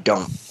 and I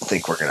don't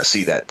think we're going to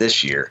see that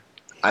this year.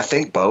 I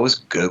think Bo is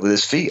good with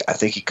his feet. I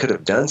think he could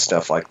have done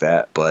stuff like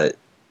that, but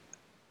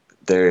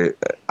the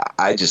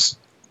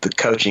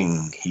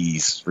coaching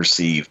he's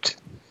received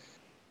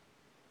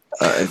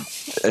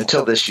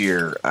until this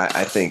year,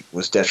 I think,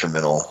 was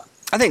detrimental.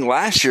 I think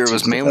last year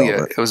was mainly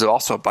it was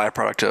also a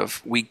byproduct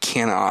of we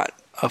cannot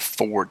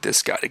afford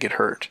this guy to get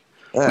hurt.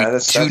 Yeah, we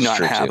do not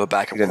have a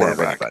backup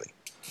quarterback.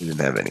 We didn't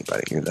have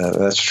anybody.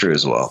 That's true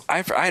as well.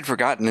 I had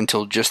forgotten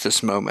until just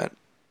this moment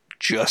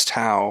just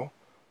how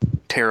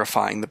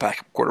terrifying the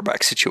backup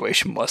quarterback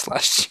situation was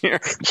last year.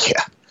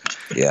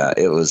 Yeah,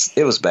 it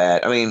was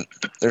bad. I mean,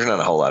 there's not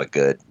a whole lot of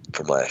good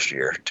from last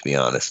year, to be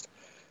honest,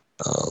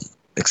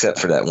 except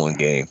for that one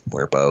game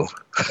where Bo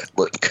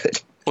looked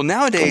good. Well,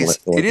 nowadays,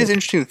 it is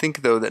interesting to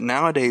think, though, that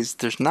nowadays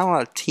there's not a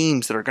lot of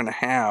teams that are going to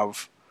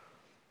have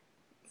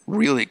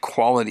really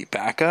quality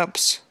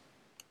backups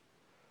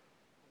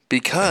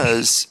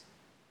because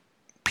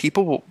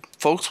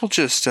folks will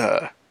just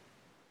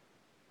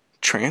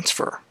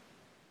transfer.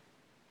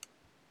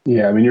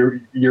 Yeah, I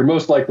mean, your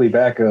most likely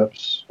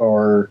backups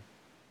are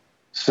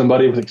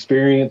somebody with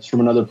experience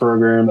from another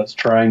program that's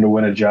trying to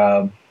win a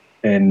job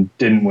and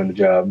didn't win the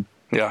job.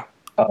 Yeah.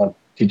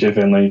 TJ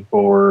Finley,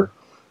 or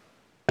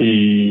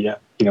the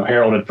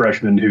heralded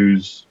freshman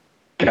who's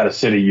got to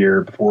sit a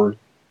year before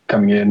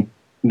coming in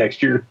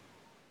next year.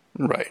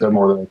 Right. So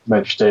more than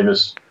Mitch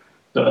Davis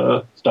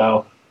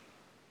style.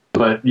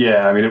 But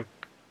yeah, I mean,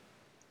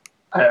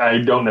 I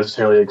don't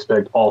necessarily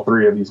expect all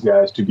three of these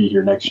guys to be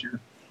here next year.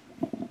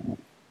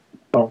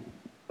 I don't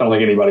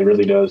think anybody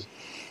really does.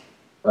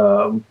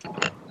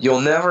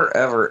 You'll never,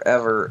 ever,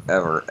 ever,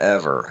 ever,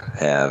 ever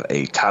have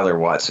a Tyler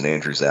Watson,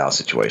 Andrew Zhao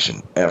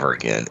situation ever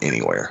again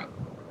anywhere.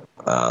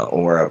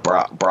 Or a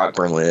Brock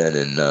Berlin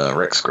and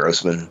Rex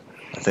Grossman,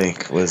 I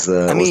think, was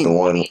the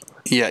one.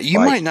 Yeah, you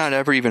might not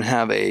ever even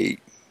have a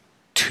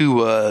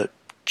Tua,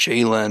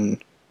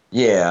 Jalen.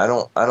 Yeah, I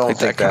don't think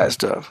that kind of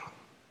stuff.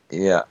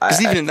 Yeah,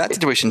 because even in that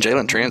situation,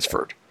 Jalen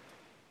transferred.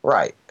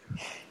 Right.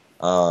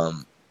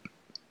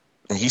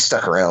 And he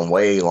stuck around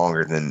way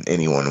longer than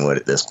anyone would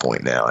at this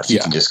point now. If you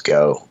can just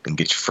go and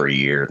get you for a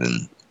year,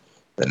 then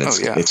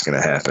it's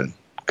going to happen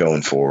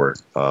going forward.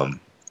 Ryan,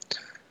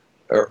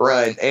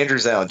 Andrew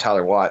Zhao and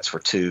Tyler Watts were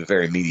two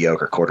very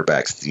mediocre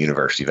quarterbacks at the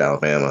University of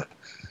Alabama.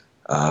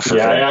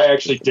 I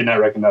actually did not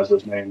recognize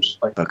those names.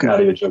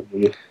 Not even joking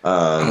with you.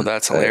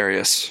 That's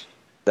hilarious.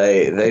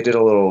 They did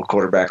a little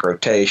quarterback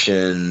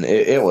rotation.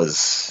 It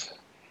was.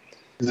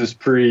 Is this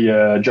pre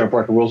Joe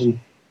Parker Wilson?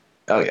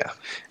 Oh, yeah.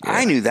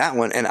 I knew that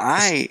one, and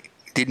I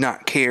did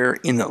not care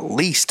in the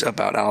least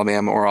about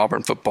Alabama or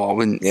Auburn football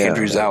when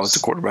Andrew Zhao was the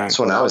quarterback. That's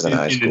when I was in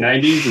high school. In the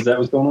 90s? Is that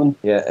what's going on?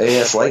 Yeah,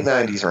 yes, late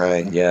 90s,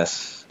 Ryan,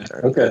 yes.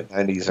 Okay.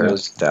 90s, early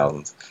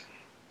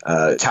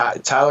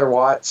 2000s. Tyler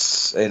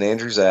Watts and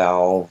Andrew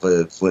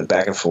Zhao went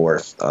back and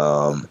forth,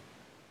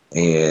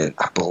 and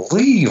I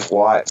believe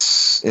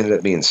Watts ended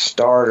up being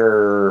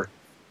starter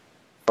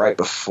right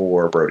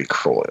before Brody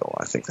Croyle.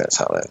 I think that's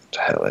how that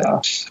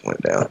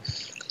went down.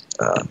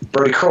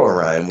 Brody Croyle,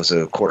 Ryan, was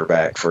a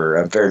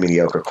very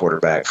mediocre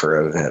quarterback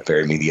for a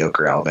very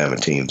mediocre Alabama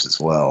teams as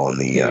well in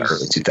the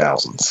early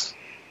 2000s.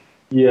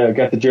 Yeah,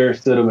 got the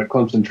Jarrett Stidham at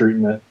Clemson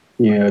treatment,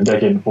 a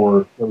decade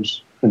before it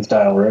was in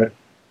style, right?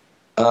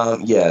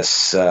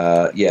 Yes.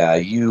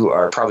 You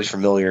are probably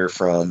familiar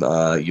from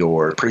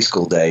your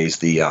preschool days,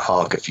 the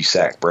honk if you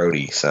sack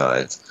Brody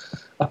signs.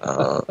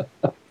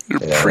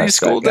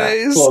 Preschool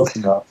days?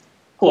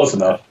 Close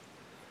enough.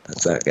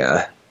 That's that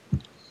guy.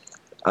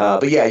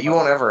 But yeah, you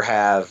won't ever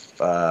have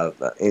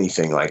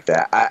anything like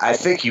that. I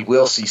think you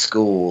will see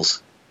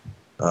schools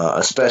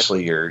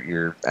especially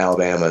your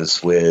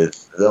Alabamas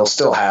they'll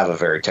still have a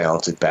very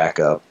talented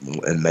backup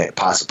and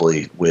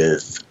possibly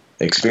with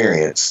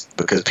experience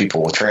because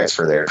people will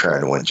transfer there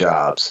trying to win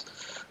jobs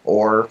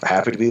or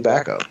happy to be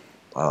backup.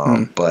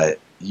 But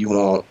you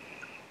won't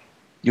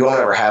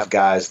ever have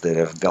guys that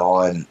have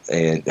gone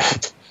and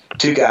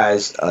two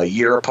guys a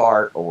year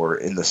apart or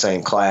in the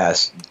same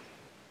class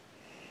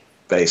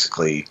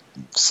basically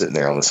sitting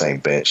there on the same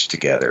bench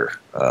together.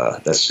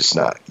 That's just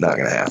not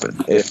going to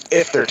happen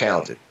if they're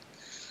talented.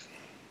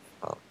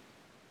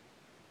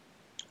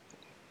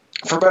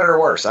 For better or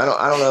worse, I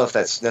don't know if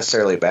that's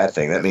necessarily a bad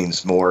thing. That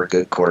means more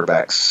good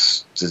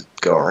quarterbacks to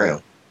go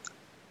around.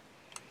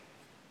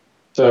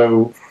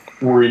 So,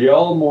 were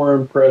y'all more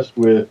impressed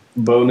with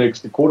Bo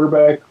Nix, the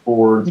quarterback,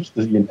 or just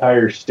the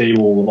entire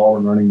stable of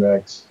Auburn running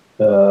backs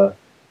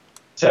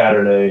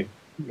Saturday?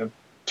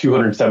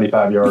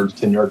 275 yards,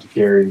 10 yards of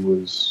carry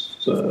was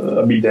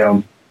a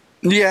beatdown.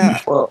 Yeah.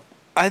 Well,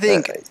 I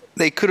think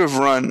they could have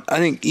run. I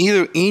think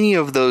any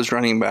of those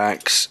running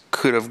backs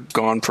could have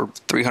gone for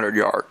 300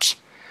 yards.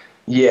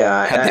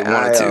 Yeah, had they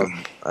wanted to.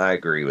 I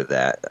agree with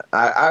that.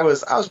 I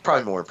was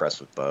probably more impressed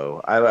with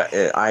Bo.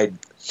 I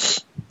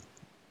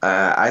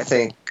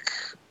think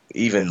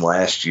even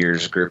last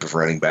year's group of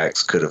running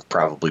backs could have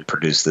probably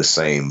produced the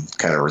same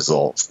kind of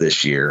results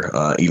this year,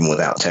 even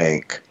without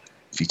Tank,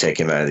 if you take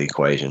him out of the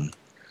equation.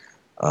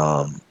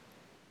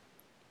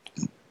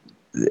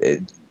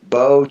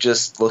 Bo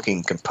just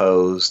looking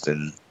composed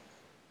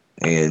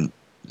and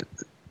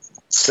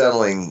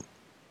settling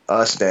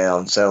us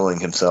down, settling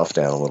himself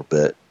down a little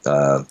bit,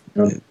 I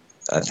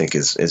think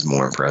is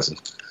more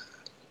impressive.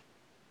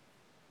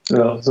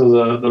 So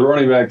the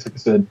running backs, like I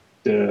said,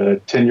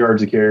 10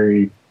 yards of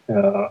carry.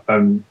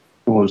 What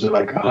was it,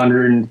 like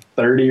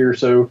 130 or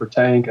so for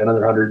Tank,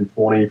 another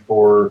 120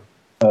 for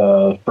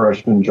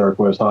freshman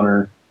Jarquez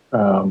Hunter,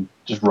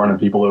 just running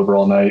people over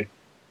all night.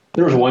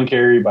 There was one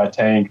carry by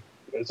Tank.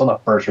 It's on the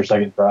first or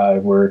second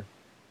drive where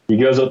he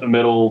goes up the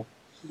middle,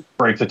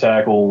 breaks a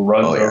tackle,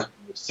 runs over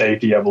the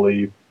safety, I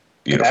believe.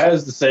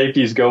 As the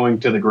safety is going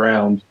to the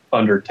ground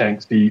under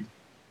Tank's feet,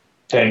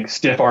 Tank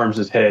stiff arms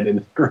his head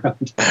into the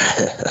ground.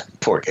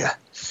 Poor guy.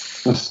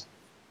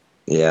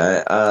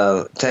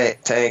 Yeah,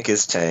 Tank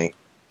is Tank,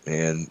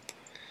 and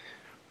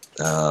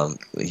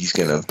he's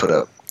going to put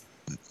up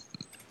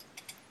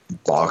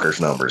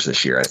bonkers numbers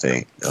this year, I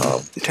think.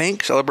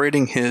 Tank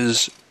celebrating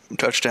his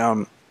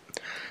touchdown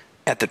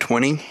at the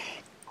 20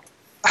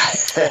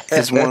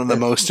 is one of the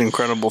most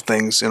incredible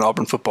things in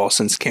Auburn football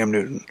since Cam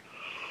Newton.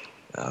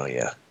 Oh,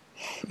 yeah.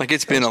 Like,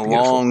 it's been a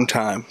long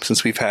time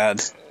since we've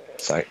had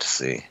sight to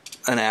see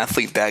an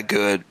athlete that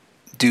good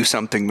do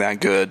something that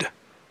good,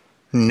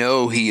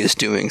 know he is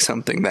doing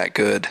something that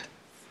good,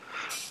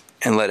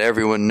 and let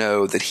everyone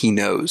know that he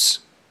knows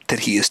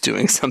that he is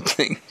doing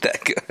something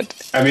that good.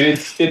 I mean,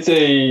 it's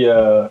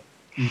a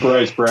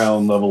Bryce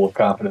Brown level of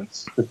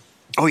confidence.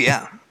 Oh,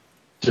 yeah.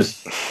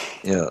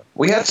 Yeah.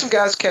 We had some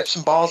guys catch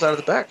some balls out of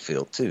the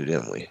backfield, too,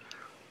 didn't we?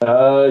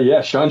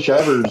 Yeah, Sean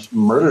Shivers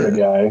murdered a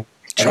guy.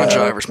 Sean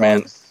Shivers,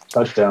 man.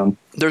 Touchdown.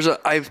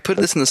 I've put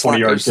this in the Slack.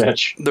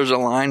 There's a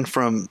line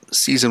from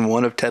season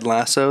 1 of Ted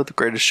Lasso, the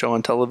greatest show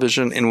on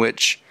television, in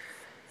which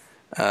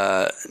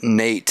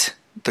Nate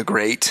the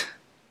Great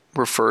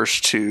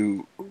refers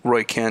to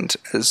Roy Kent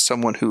as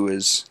someone who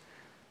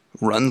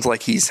runs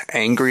like he's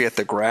angry at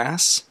the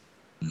grass.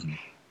 Mm-hmm.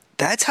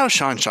 That's how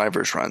Sean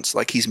Shivers runs.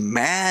 Like he's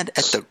mad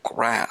at the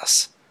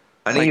grass.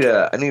 I need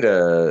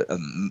a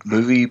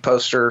movie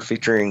poster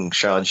featuring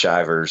Sean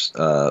Shivers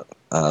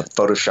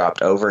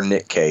photoshopped over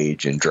Nick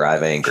Cage and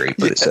Drive Angry,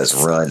 but it says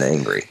Run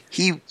Angry.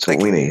 That's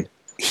what we need.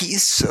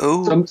 He's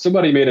so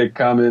somebody made a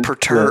comment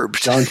perturbed.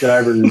 Sean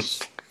Shivers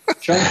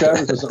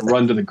doesn't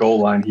run to the goal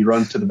line. He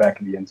runs to the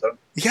back of the end zone.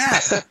 Yeah.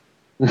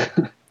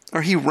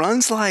 Or he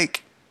runs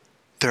like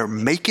they're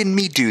making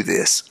me do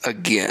this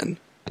again.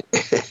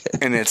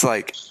 And it's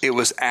like it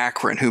was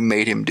Akron who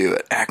made him do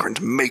it.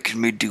 Akron's making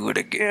me do it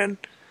again.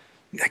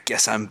 I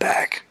guess I'm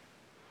back.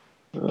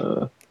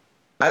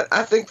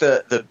 I think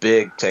the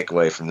big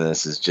takeaway from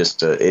this is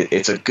just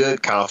it's a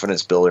good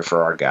confidence builder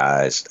for our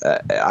guys.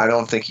 I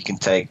don't think you can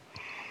take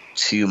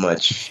too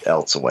much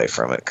else away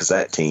from it because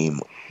that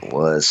team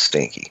was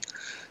stinky,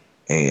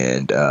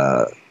 and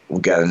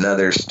we've got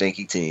another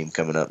stinky team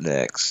coming up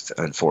next.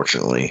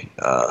 Unfortunately,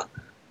 I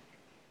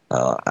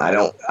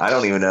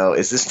don't even know.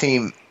 Is this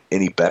team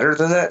any better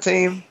than that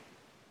team?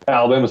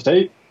 Alabama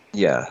State?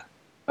 Yeah.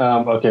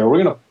 Okay,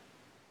 we're gonna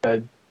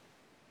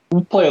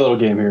we'll play a little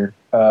game here.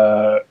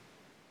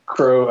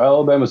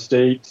 Alabama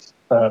State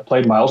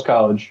played Miles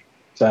College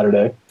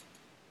Saturday.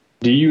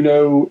 Do you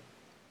know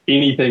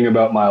anything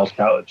about Miles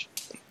College?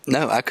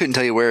 No, I couldn't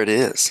tell you where it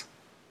is.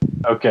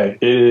 Okay,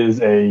 it is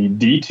a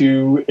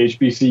D2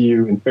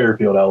 HBCU in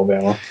Fairfield,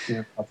 Alabama,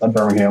 outside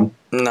Birmingham.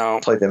 No,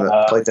 played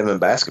them in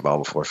basketball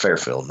before.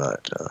 Fairfield,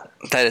 not.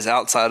 That is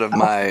outside of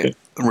my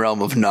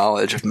realm of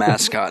knowledge of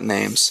mascot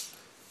names.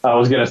 I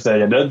was gonna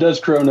say, does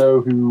Crow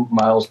know who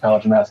Miles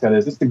College mascot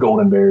is? It's the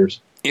Golden Bears.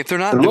 If they're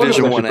not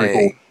Division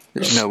 1A,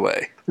 there's no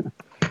way.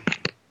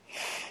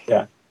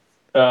 Yeah.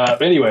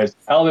 Anyways,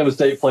 Alabama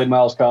State played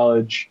Miles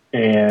College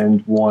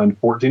and won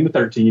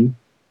 14-13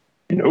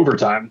 in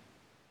overtime.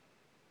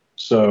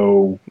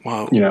 So,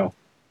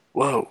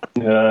 Whoa.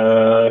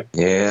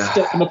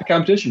 Stepping up the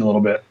competition a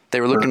little bit.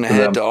 They were looking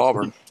ahead to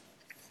Auburn.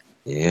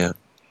 Yeah.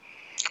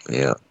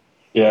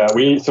 Yeah,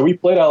 we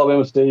played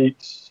Alabama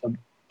State, I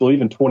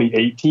believe, in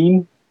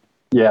 2018.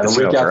 Yeah, the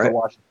week after the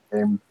Washington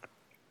game.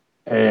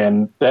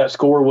 And that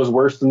score was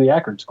worse than the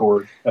Akron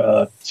score,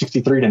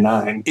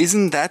 63-9.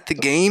 Isn't that the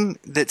game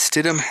that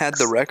Stidham had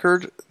the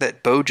record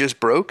that Bo just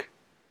broke?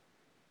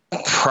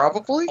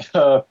 Probably.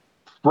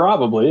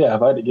 Probably, yeah,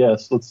 if I had to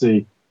guess. Let's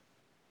see.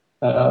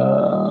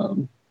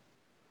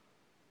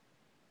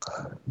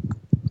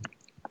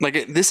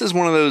 This is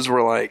one of those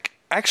where,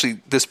 actually,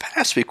 this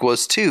past week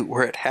was too,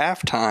 where at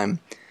halftime,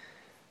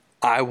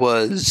 I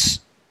was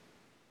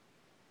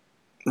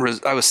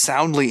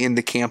soundly in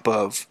the camp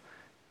of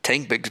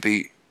Tank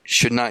Bigsby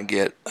should not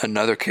get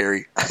another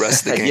carry the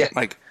rest of the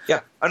game.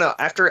 Yeah. I know.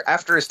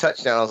 After his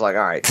touchdown, I was like,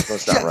 all right,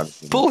 let's not run.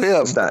 Pull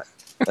him. That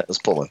was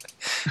pulling.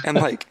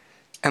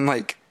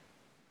 and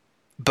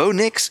Bo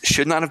Nix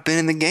should not have been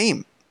in the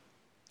game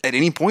at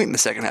any point in the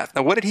second half.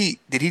 Now, did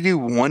he do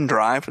one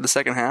drive for the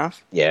second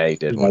half? Yeah, he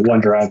did.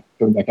 One drive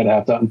going back at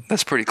halftime.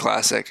 That's pretty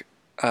classic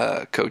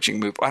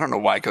coaching move. I don't know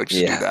why coaches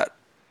do that.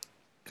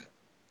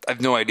 I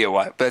have no idea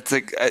why, but it's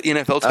like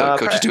NFL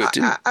coaches do it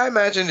too. I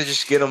imagine to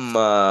just get them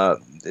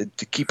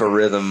to keep a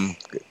rhythm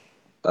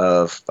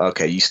of,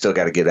 okay, you still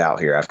got to get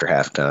out here after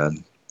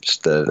halftime,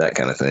 just that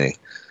kind of thing.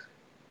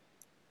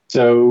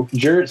 So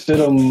Jarrett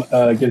Stidham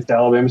against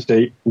Alabama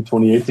State in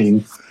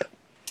 2018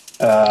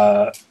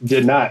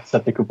 did not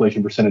set the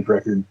completion percentage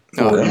record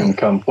or even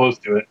come close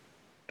to it.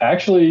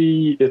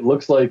 Actually, it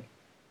looks like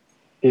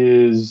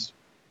his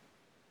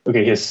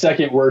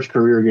second worst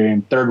career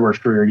game, third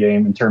worst career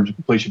game in terms of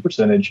completion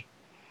percentage.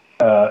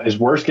 His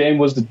worst game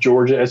was the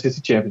Georgia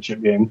SEC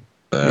championship game.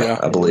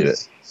 I believe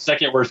it.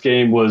 Second worst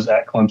game was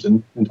at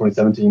Clemson in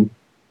 2017.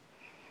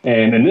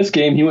 And in this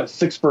game, he went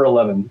 6 for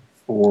 11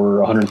 for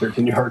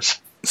 113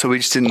 yards. So we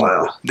just didn't.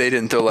 Wow. They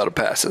didn't throw a lot of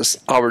passes.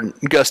 Auburn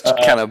Gus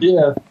kind of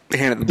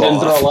handed the ball.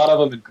 Didn't throw a lot of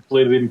them and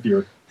completed even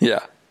fewer. Yeah.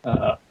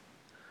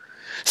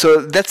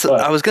 So that's.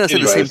 I was going to say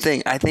the same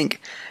thing. I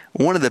think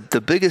one of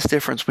the biggest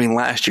difference between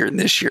last year and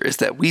this year is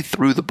that we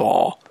threw the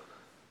ball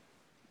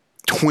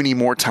 20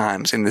 more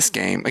times in this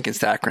game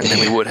against Akron than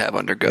we would have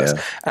under Gus.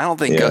 Yeah. I don't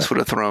think Gus would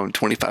have thrown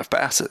 25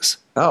 passes.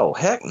 Oh,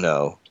 heck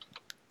no.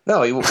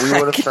 No, we would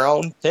have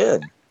thrown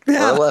 10 or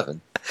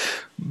 11.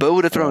 Bo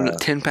would have thrown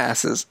 10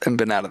 passes and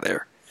been out of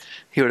there.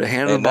 He would have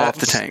handed the ball off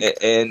to Tank.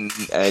 And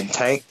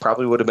Tank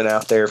probably would have been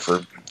out there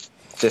for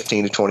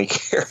 15 to 20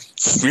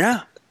 carries.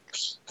 Yeah.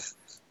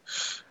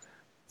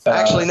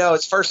 Actually, no,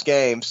 it's first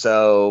game,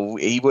 so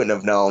he wouldn't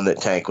have known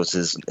that Tank was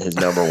his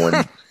number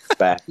one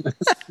back.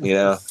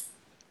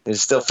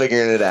 He's still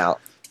figuring it out.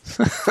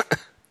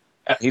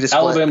 He just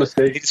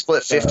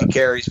split 50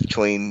 carries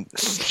between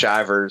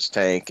Shivers,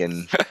 Tank,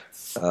 and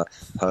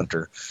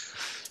Hunter.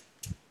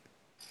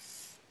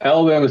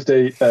 Alabama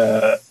State,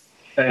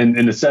 and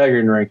in the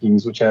Sagarin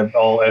rankings, which have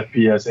all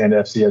FBS and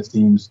FCS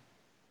teams,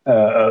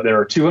 there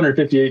are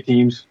 258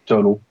 teams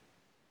total.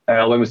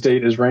 Alabama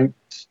State is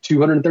ranked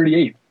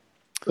 238.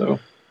 So,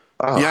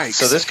 yikes.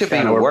 So this could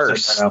be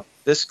worse.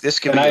 This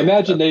could. And I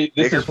imagine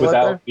this is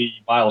without the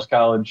Miles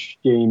College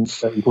game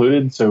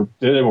included, so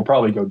it will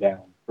probably go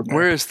down.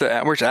 Where's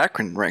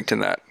Akron ranked in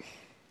that?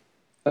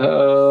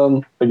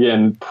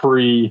 Again,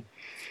 pre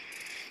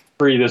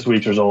this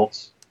week's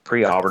results.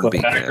 Pre-Auburn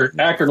beat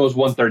Akron was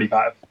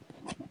 135.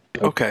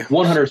 So okay.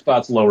 100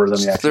 spots lower than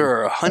the Akron. There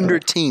are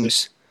 100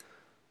 teams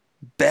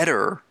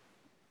better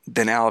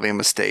than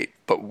Alabama State,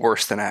 but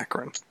worse than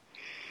Akron.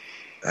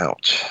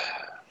 Ouch.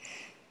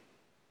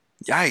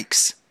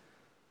 Yikes.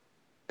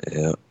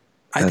 Yeah.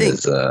 I think.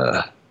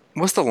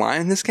 What's the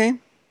line in this game?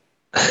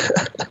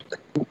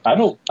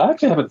 I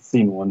actually haven't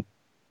seen one.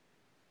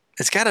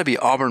 It's got to be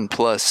Auburn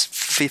plus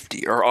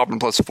 50 or Auburn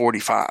plus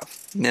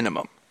 45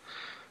 minimum.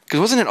 Because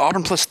wasn't it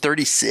Auburn plus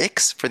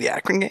 36 for the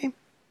Akron game?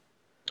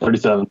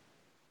 37.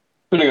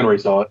 Depending on where you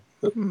saw it.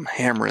 I'm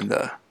hammering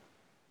the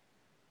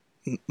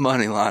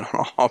money line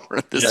on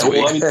Auburn this week.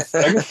 Well,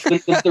 I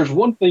guess there's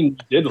one thing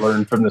you did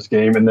learn from this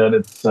game, and that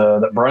it's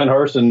that Brian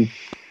Harsin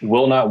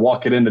will not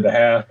walk it into the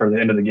half or the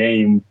end of the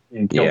game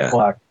and kill the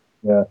clock.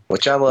 Yeah,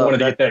 which I love. Wanted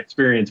to get that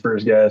experience for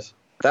his guys.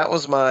 That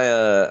was my.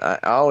 I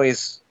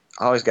always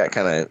got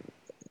kind of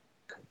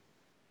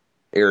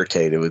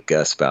irritated with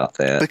Gus about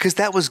that because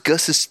that was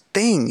Gus's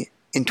thing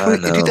in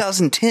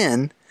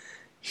 2010.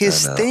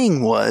 His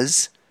thing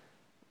was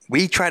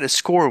we try to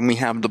score when we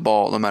have the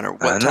ball, no matter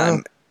what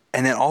time.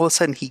 And then all of a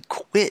sudden he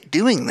quit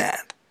doing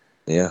that.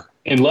 Yeah,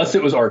 unless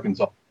it was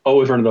Arkansas.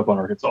 Always run it up on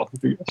Arkansas.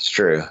 It's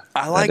true.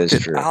 I like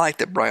that. I like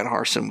that Brian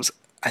Harsin was.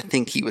 I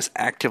think he was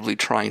actively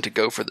trying to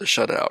go for the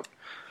shutout.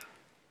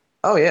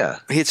 Oh yeah,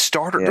 he had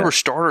started. Yeah. There were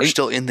starters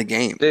still in the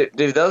game.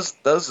 Dude, those.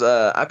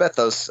 I bet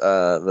those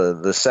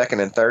the second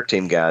and third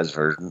team guys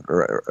were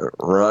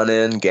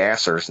running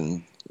gassers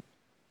and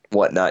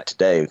whatnot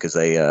today because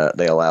they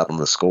allowed them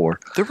to score.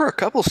 There were a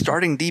couple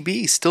starting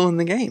DBs still in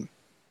the game.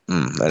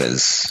 That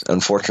is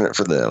unfortunate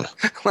for them.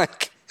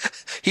 Like,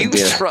 he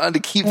was trying to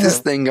keep this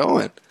thing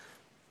going.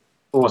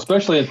 Well,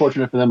 especially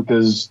unfortunate for them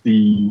because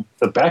the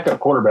backup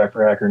quarterback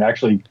for Akron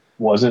actually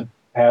wasn't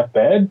half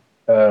bad.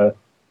 I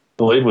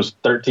believe was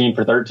 13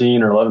 for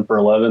 13 or 11 for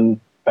 11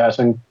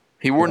 passing.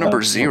 He wore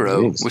number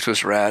 0, which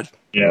was rad.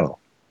 Yeah.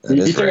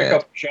 He took a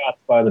couple shots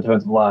by the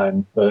defensive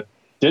line, but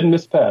didn't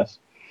miss a pass.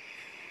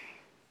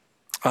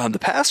 The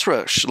pass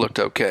rush looked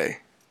okay.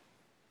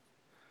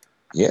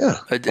 Yeah.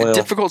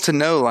 Difficult to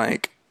know,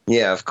 like.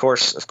 Yeah, of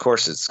course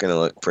it's going to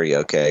look pretty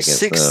okay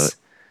against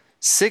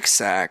 6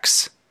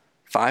 sacks,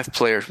 5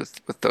 players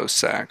with those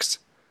sacks.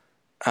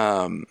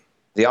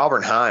 The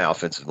Auburn High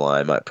offensive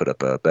line might put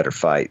up a better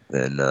fight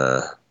than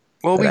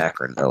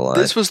Akron line.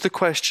 This was the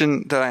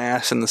question that I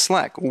asked in the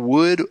Slack.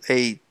 Would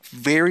a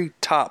very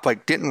top,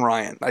 like Denton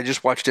Ryan, I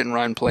just watched Denton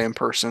Ryan play in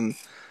person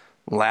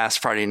last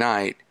Friday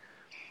night.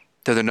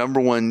 They're the number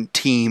 1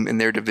 team in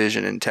their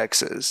division in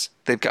Texas.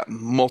 They've got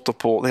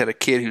multiple. They had a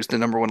kid who's the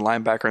number 1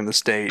 linebacker in the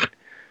state,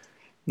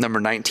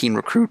 number 19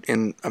 recruit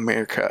in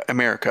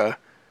America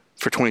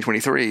for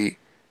 2023,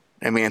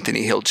 named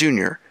Anthony Hill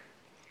Jr.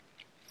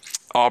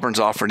 Auburn's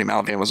offered him,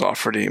 Alabama's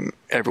offered him,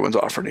 everyone's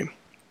offered him.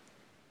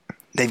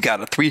 They've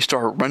got a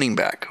 3-star running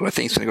back who I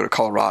think is going to go to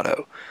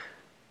Colorado.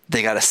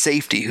 They got a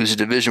safety who's a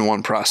Division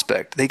I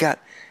prospect. There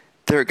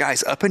are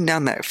guys up and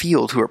down that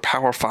field who are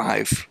Power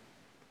 5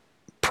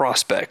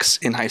 prospects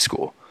in high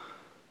school.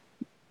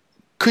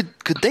 Could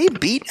they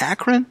beat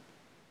Akron?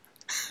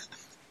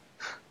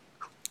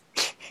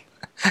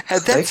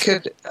 They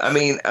could. I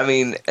mean.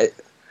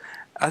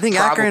 I think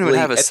Akron would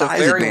have a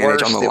size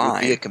advantage on the line. It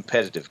would be a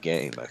competitive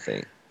game. I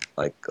think.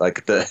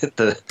 Like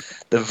the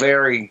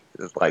very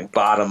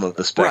bottom of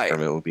the spectrum,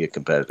 right. It would be a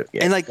competitive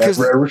game. And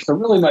so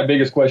really, my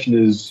biggest question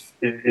is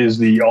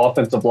the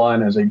offensive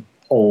line as a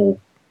whole,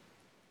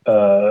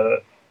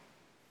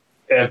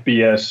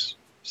 FBS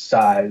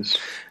size.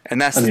 And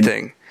that's the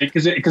thing,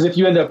 because if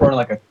you end up running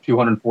like a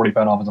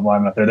 240-pound offensive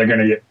lineman out there, they're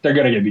gonna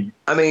get beat.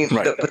 I mean,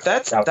 right. But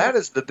that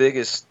is the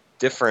biggest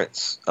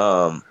difference.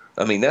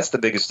 That's the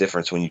biggest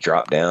difference when you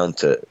drop down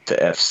to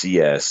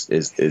FCS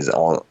is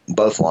on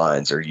both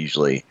lines are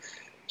usually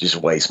just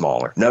way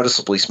smaller,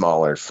 noticeably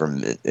smaller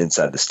from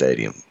inside the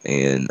stadium.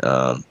 And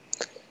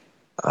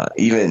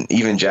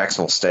even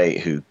Jacksonville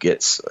State, who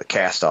gets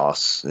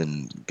cast-offs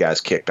and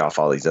guys kicked off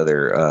all these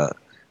other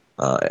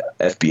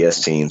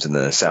FBS teams in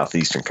the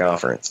Southeastern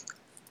Conference,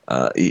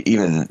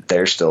 even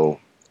they're still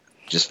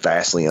just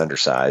vastly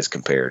undersized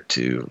compared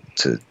to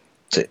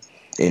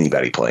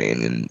anybody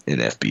playing in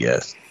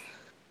FBS.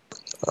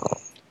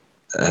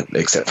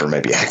 Except for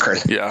maybe Akron.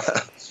 Yeah.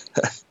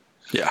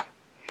 Yeah.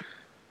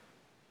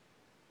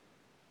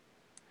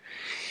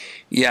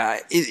 Yeah,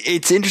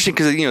 it's interesting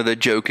because, the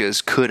joke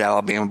is, could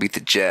Alabama beat the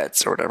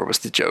Jets or whatever was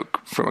the joke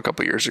from a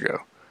couple years ago.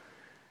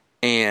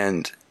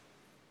 And,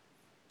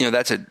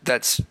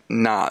 that's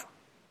not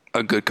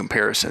a good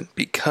comparison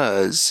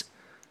because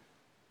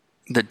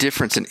the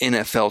difference in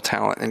NFL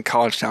talent and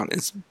college talent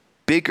is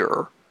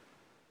bigger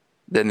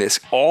than this.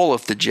 All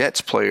of the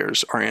Jets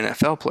players are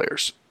NFL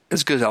players.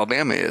 As good as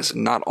Alabama is,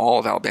 not all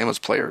of Alabama's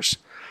players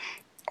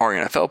are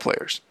NFL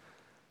players.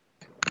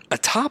 A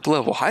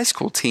top-level high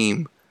school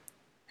team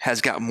has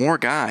got more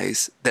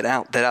guys that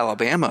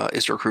Alabama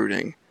is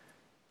recruiting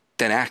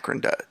than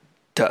Akron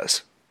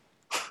does.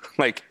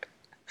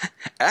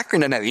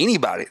 Akron doesn't have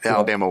anybody that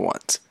Alabama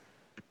wants.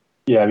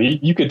 Yeah,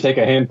 you could take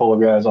a handful of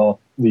guys off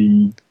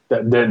that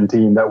Denton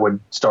team that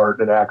would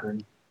start at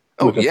Akron.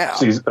 Oh, yeah.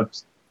 You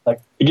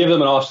give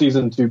them an off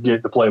season to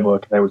get the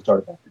playbook, they would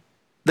start at Akron.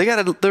 They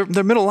got their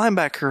middle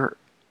linebacker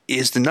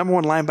is the number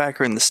 1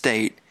 linebacker in the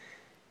state.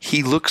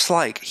 He looks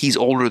like he's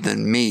older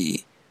than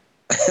me.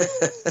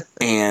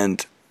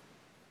 And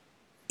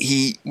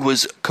he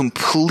was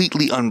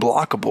completely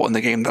unblockable in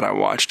the game that I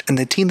watched. And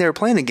the team they were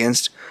playing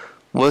against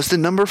was the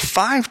number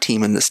 5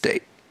 team in the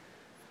state.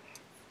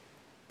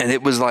 And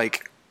it was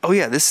like, oh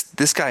yeah,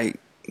 this guy,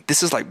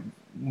 this is like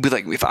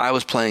if I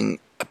was playing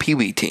a Pee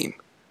Wee team.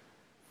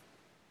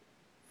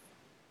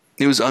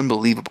 It was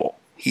unbelievable.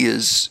 He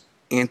is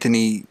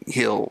Anthony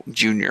Hill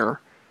Jr.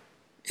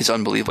 is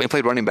unbelievable. He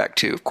played running back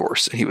too, of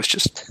course. And he was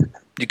just,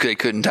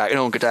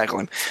 no one could tackle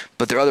him.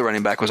 But their other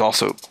running back was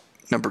also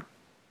number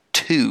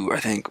 2, I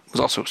think, was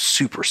also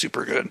super,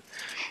 super good.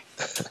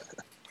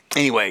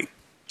 Anyway,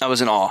 I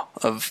was in awe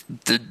of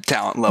the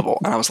talent level.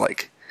 And I was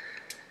like,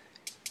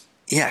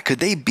 yeah, could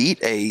they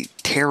beat a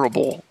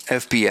terrible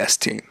FBS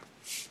team?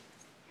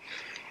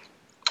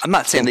 I'm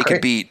not saying they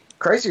could beat.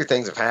 Crazier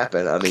things have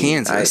happened. I mean,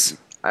 Kansas.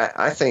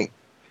 I think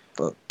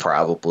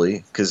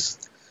probably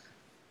because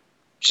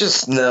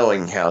just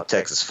knowing how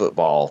Texas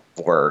football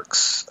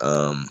works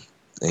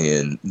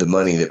and the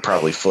money that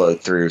probably flowed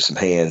through some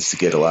hands to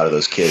get a lot of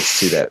those kids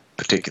to that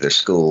particular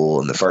school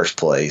in the first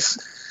place.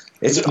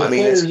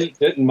 Players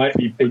might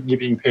be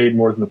being paid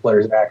more than the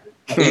players at Akron.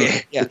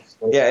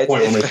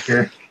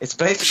 It's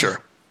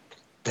basically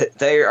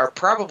they are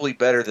probably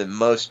better than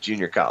most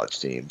junior college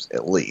teams,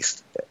 at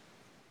least.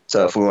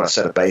 So if we want to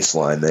set a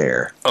baseline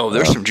there. Oh,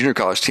 there's some junior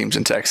college teams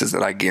in Texas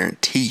that I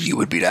guarantee you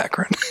would beat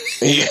Akron.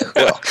 Yeah,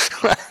 well,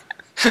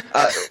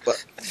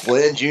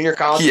 Glenn Junior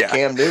College and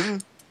Cam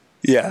Newton?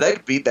 Yeah. They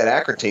could beat that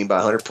Akron team by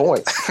 100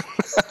 points.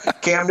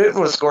 Cam Newton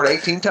would have scored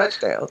 18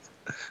 touchdowns.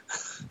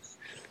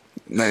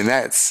 And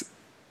that's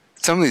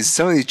some of these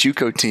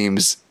JUCO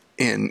teams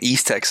in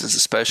East Texas,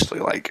 especially,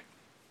 like,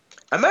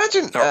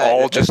 imagine they're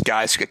all just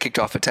guys who get kicked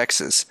off of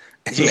Texas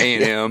and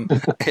A&M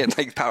and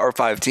like Power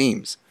 5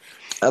 teams.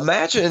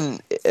 Imagine,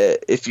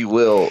 if you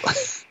will,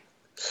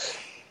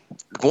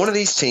 one of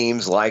these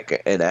teams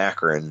like an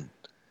Akron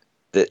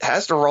that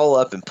has to roll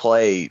up and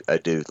play a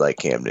dude like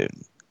Cam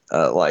Newton.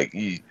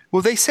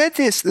 Well, they said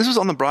this was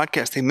on the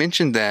broadcast. They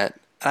mentioned that.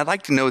 I'd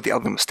like to know what the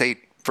Alabama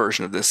State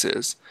version of this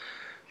is,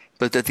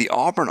 but that the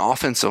Auburn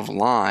offensive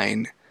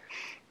line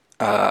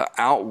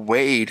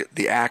outweighed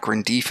the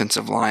Akron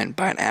defensive line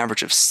by an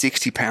average of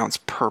 60 pounds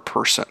per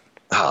person.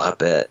 Oh, I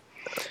bet.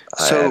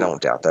 So, I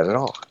don't doubt that at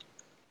all.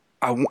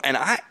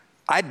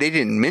 They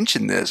didn't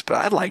mention this, but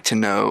I'd like to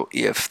know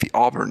if the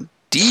Auburn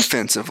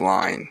defensive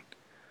line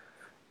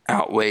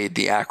outweighed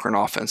the Akron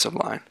offensive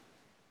line.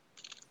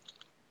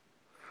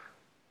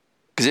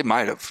 Because it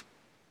might have.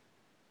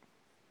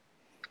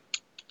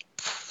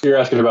 You're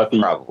asking about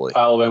the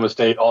Alabama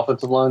State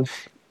offensive line?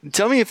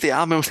 Tell me if the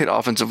Alabama State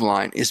offensive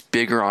line is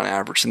bigger on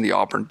average than the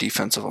Auburn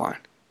defensive line.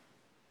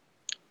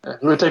 I'm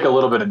going to take a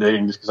little bit of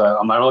digging just because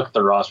I'm going to look at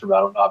the roster,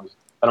 but I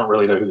don't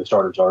really know who the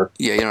starters are.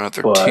 Yeah, you don't know if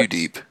they're too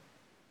deep.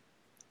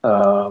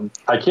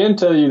 I can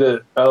tell you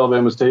that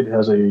Alabama State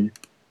has a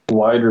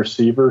wide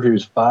receiver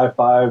who's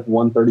 5'5",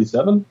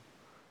 137.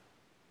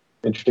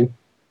 Interesting.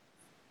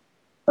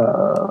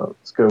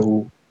 Let's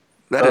go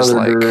that is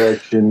like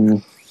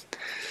direction.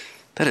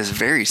 That is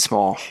very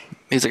small.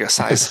 He's like a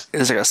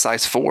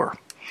size 4.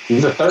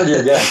 He's a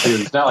third-year guy too.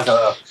 He's not like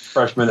a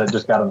freshman that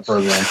just got in the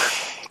program.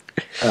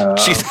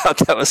 She thought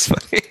that was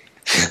funny.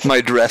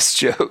 My dress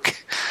joke.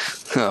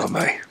 Oh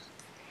my!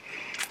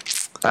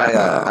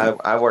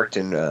 I worked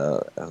in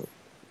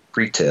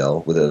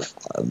retail with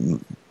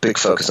a big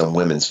focus on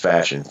women's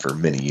fashion for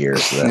many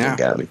years, so that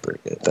got me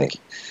pretty good. Thank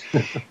you.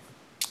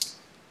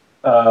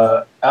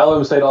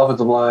 Alabama State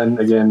offensive line,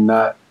 again,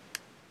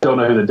 don't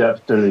know who the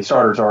depth or the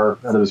starters are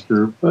out of this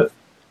group, but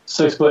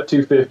 6',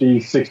 250,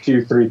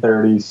 6'2",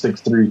 330,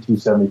 6'3",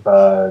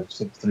 275,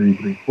 6'3",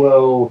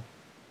 312,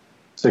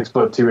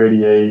 6',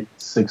 288,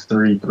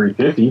 6'3",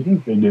 350.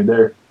 Big dude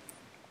there.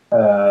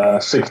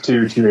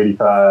 6'2",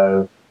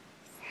 285,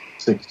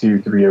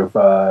 6'2",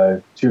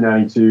 305,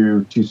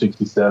 292,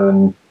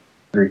 267,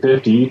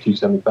 350,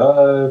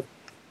 275.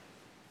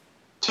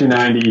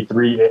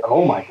 293.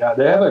 Oh my God!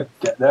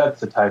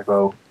 That's a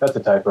typo.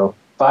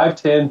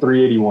 5'10",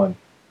 381.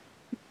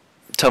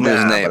 Tell me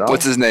his name.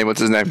 What's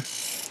his name?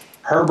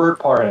 Herbert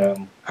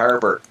Parham.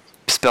 Herbert.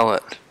 Spell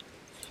it.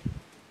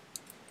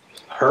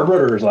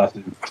 Herbert or his last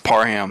name?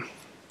 Parham.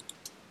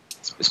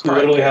 It's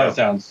literally how it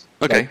sounds.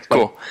 Okay,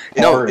 cool.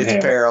 It's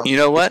Parham. You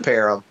know what? It's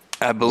Parham.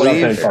 I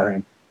believe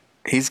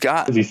he's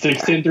got. Is he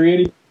 6'10",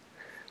 380?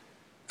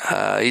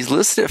 He's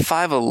listed at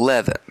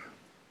 5'11".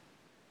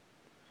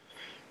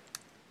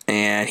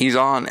 And he's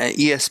on at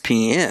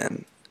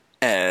ESPN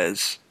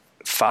as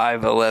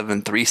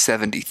 5'11",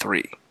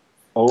 373.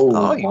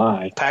 Oh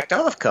my. Packed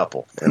on a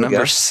couple.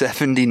 Number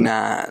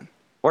 79.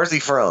 Where's he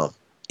from?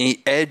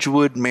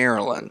 Edgewood,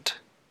 Maryland.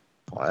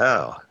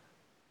 Wow.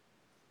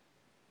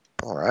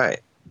 All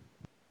right.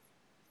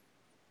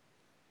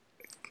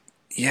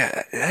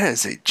 Yeah, that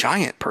is a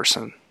giant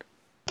person.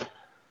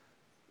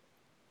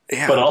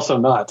 Yeah. But also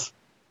not.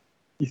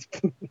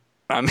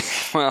 I mean,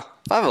 well,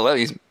 5'11",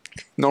 he's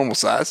normal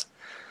size.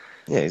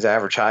 Yeah, he's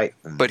average height.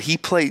 But he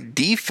played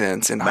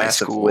defense in high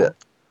school whip.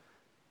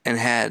 And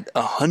had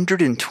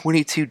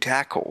 122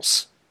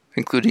 tackles,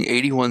 including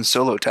 81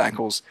 solo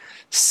tackles,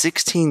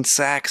 16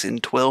 sacks in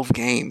 12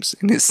 games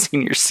in his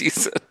senior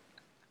season.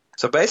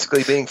 So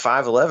basically being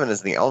 5'11"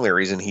 is the only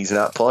reason he's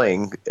not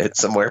playing at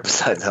somewhere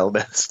besides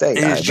Alabama State.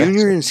 In his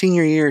junior and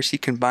senior years, he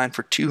combined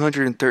for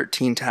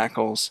 213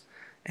 tackles,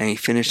 and he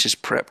finished his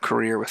prep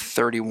career with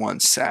 31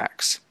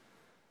 sacks.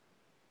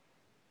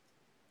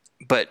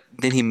 But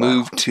then he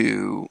moved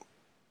to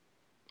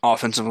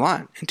offensive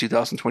line in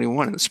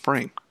 2021 in the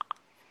spring.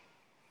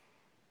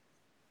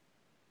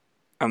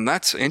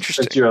 That's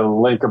interesting. Sent you a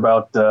link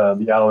about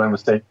the Alabama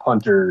State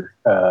punter,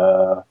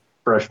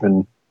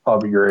 freshman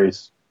Aubrey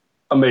Grace.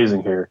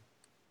 Amazing hair.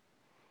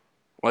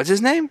 What's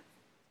his name?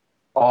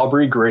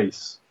 Aubrey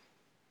Grace.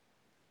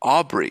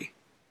 Aubrey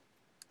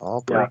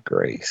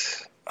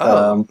Grace.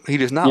 Oh, he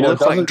does not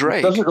look like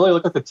Drake. Doesn't really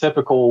look like the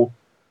typical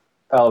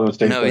Alabama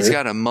State player. He's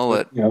got a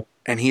mullet,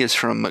 and he is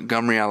from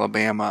Montgomery,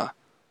 Alabama.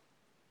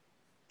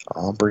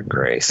 Aubrey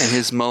Grace. And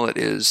his mullet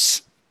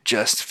is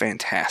just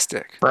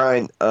fantastic.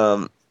 Brian,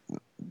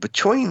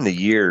 between the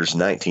years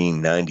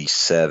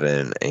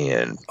 1997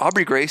 and...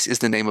 Aubrey Grace is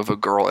the name of a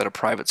girl at a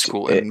private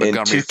school in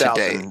Montgomery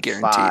today,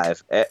 guaranteed.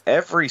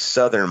 Every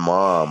Southern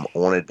mom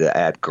wanted to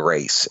add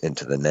Grace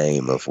into the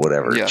name of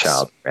whatever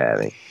child they're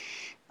having.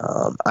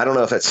 I don't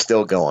know if that's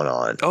still going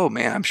on. Oh,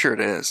 man, I'm sure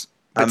it is.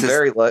 I'm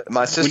very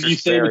my sister's when you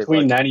say very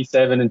between lucky.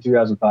 97 and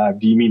 2005,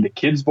 do you mean the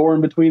kids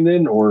born between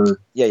then, or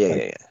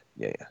Yeah.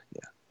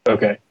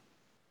 Okay.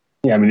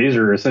 Yeah, I mean these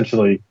are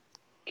essentially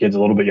kids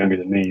a little bit younger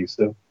than me,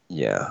 so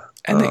yeah.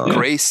 And then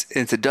Grace,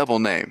 it's a double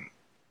name.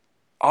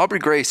 Aubrey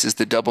Grace is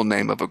the double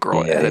name of a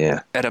girl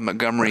at a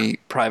Montgomery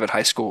private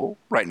high school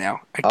right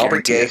now.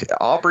 Aubrey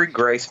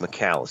Grace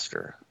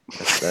McAllister.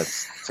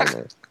 That's her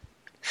name.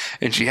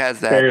 And she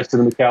has that. Paris to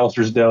the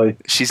McAllister's Deli.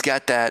 She's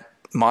got that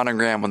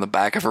monogram on the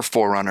back of her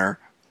 4Runner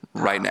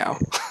right now.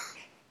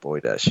 Boy,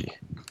 does she.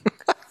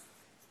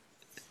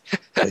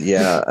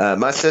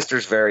 My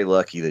sister's very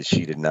lucky that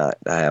she did not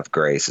have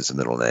Grace as a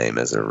middle name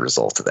as a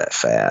result of that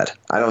fad.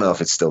 I don't know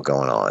if it's still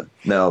going on.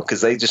 No, because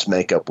they just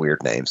make up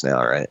weird names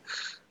now, right?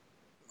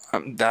 I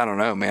don't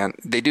know, man.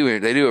 They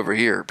do over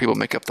here. People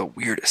make up the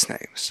weirdest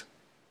names.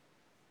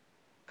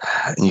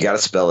 And you got to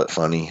spell it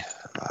funny.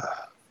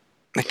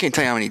 I can't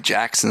tell you how many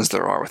Jacksons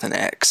there are with an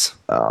X.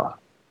 Oh,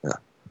 yeah.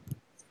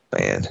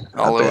 Man.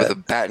 All over the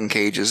batting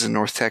cages in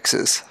North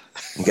Texas.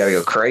 You got to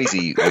go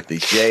crazy with the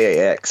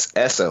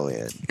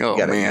JAXSON. Oh,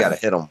 man. You got to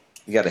hit them.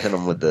 You got to hit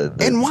them with the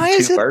and why two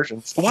is it,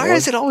 versions. Why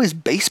is it always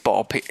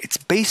baseball? It's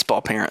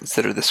baseball parents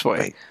that are this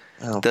way.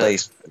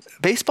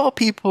 Baseball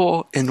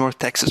people in North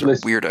Texas are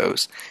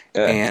weirdos,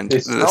 and they're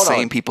the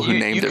same people who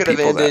named their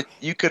people that.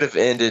 You could have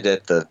ended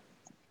at the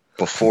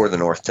before the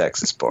North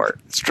Texas part.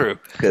 It's true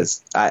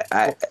because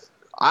I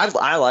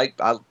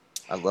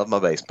love my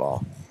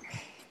baseball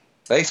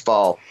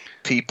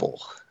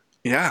people.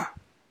 Yeah.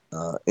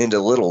 Into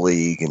Little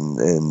League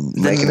and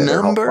making it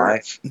their whole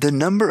life. The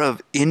number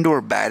of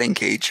indoor batting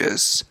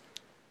cages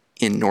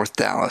in North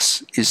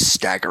Dallas is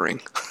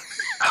staggering.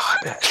 Oh,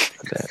 I bet.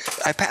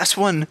 I passed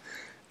one.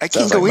 I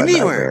can't go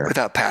anywhere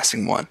without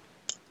passing one.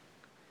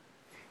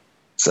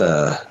 It's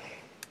a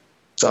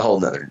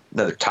whole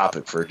another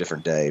topic for a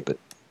different day, but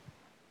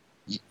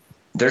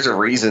there's a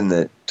reason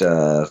that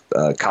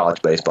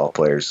college baseball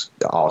players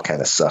all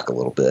kind of suck a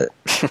little bit.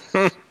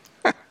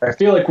 I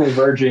feel like we're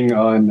verging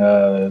on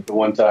the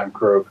one-time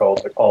Crow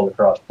called all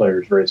lacrosse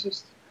players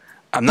racist.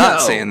 I'm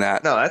not saying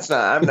that. No, that's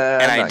not. I'm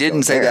not. And I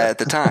didn't say that at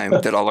the time,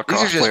 that all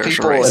lacrosse players are racist. These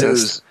are just people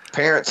whose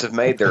parents have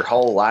made their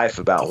whole life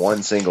about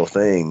one single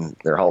thing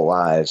their whole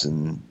lives,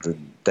 and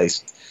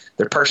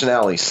their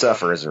personalities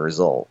suffer as a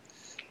result.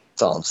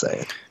 That's all I'm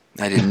saying.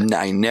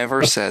 I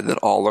never said that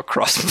all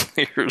lacrosse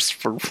players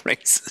were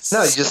racist.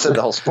 No, you just said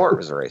the whole sport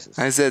was racist.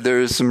 I said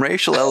there's some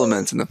racial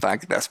elements in the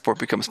fact that sport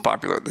becomes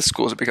popular at the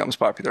schools it becomes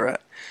popular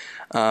at.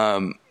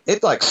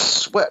 It like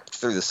swept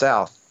through the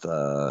South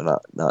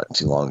not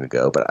too long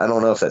ago, but I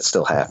don't know if that's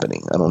still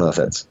happening. I don't know if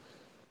that's...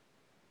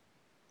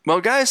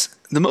 Well, guys,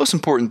 the most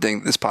important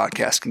thing this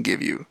podcast can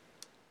give you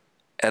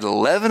at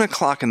 11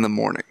 o'clock in the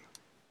morning,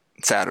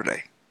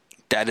 Saturday,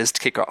 that is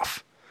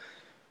kickoff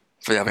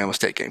for the Alabama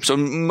State game. So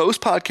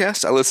most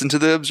podcasts, I listened to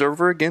The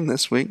Observer again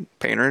this week.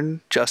 Painter and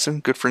Justin,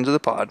 good friends of the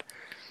pod,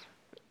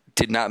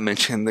 did not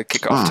mention the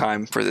kickoff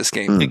time for this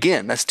game.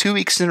 Again, that's 2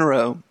 weeks in a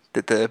row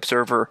that The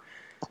Observer,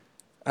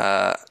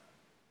 at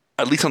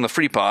least on the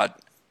free pod,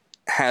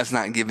 has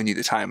not given you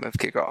the time of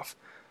kickoff.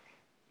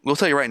 We'll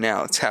tell you right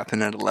now, it's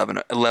happening at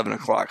 11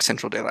 o'clock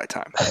Central Daylight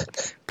Time.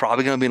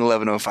 Probably going to be an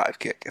 11:05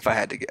 kick, if I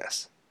had to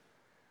guess.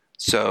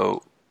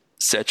 So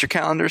set your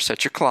calendars,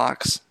 set your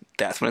clocks.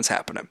 That's when it's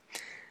happening.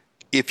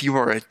 If you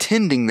are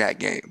attending that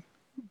game,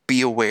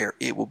 be aware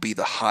it will be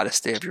the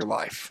hottest day of your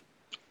life.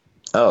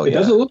 Oh, yeah. It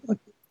doesn't look like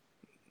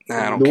it.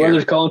 I don't the care.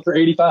 weather's calling for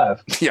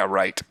 85. Yeah,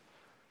 right.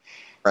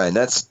 Right, and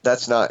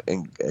that's not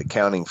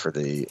accounting for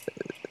the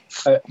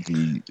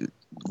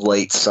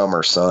late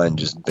summer sun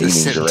just beaming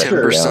directly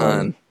September down.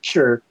 sun.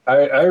 Sure.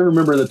 I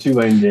remember the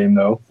Tulane game,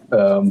 though.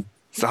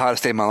 It's the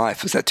hottest day of my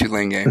life, was that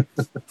Tulane game.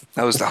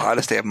 That was the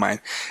hottest day of mine.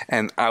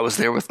 And I was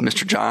there with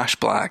Mr. Josh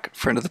Black,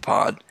 friend of the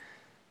pod,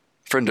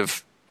 friend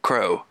of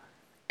Crow,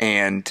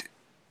 and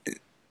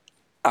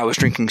I was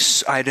drinking.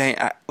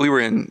 We were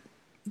in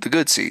the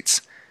good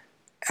seats,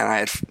 and I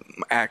had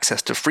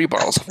access to free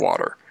bottles of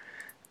water,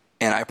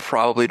 and I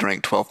probably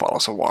drank 12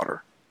 bottles of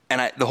water.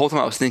 And the whole time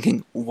I was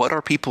thinking, what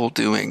are people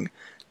doing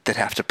that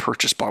have to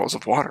purchase bottles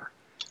of water?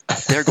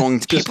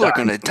 People are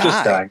going to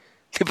die.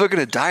 People are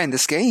going to die in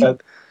this game.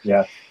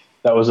 That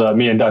was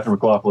me and Dr.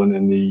 McLaughlin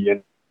in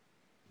the.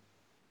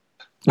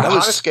 The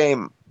hottest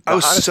game. I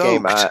was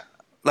soaked.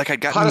 Like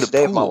I'd gotten in the hottest day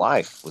pool. of my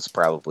life was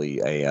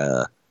probably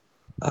a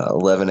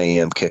 11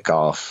 a.m.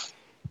 kickoff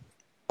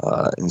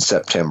in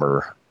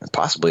September,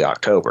 possibly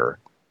October,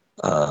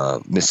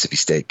 Mississippi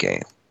State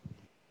game.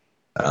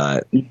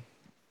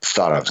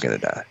 Thought I was going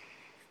to die.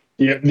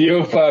 Yeah,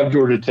 the 05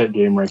 Georgia Tech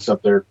game ranks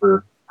up there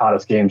for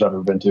hottest games I've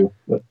ever been to.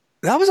 But.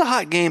 That was a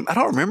hot game. I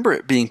don't remember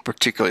it being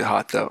particularly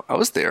hot, though. I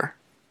was there.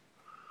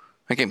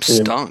 That game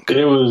stunk.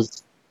 It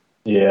was,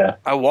 yeah.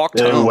 I walked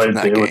home from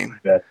that game.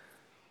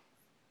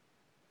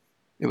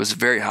 It was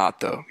very hot,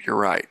 though. You're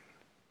right.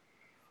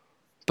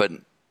 But,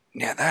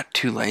 yeah, that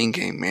Tulane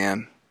game,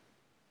 man.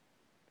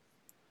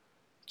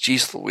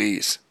 Jeez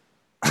Louise.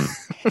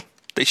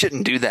 They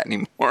shouldn't do that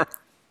anymore.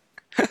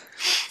 I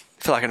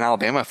feel like an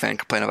Alabama fan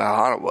complaining about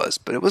how hot it was,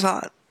 but it was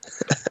hot.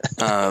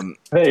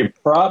 Hey,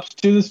 props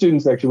to the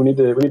student section. We need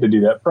to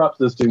do that. Props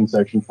to the student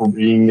section for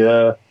being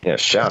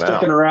shout sticking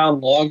out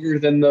around longer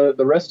than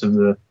the rest of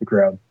the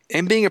crowd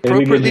and being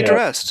appropriately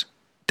dressed.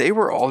 They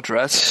were all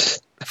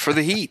dressed for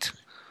the heat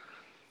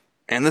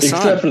and the sun,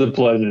 except for the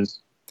pledges.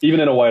 Even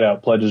in a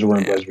whiteout, pledges are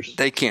wearing blazers.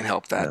 They can't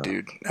help that,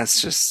 dude.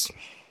 That's just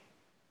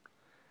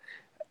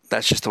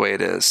the way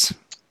it is.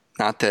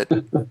 Not that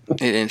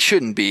it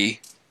shouldn't be.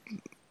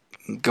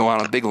 Go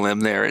on a big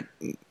limb there. It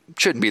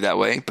shouldn't be that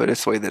way, but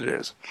it's the way that it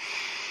is.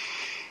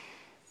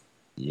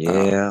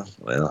 Yeah,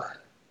 well,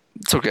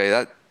 it's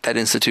okay. That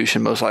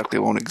institution most likely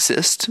won't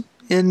exist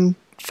in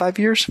 5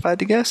 years, if I had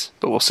to guess,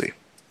 but we'll see.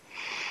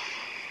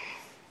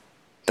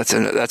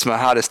 That's my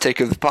hottest take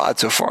of the pod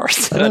so far.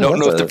 I don't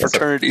know if the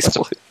fraternities that's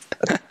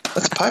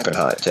a piping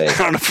hot take.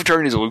 I don't know if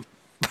fraternities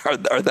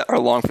are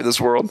long for this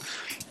world.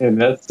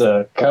 And that's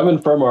coming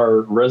from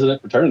our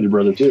resident fraternity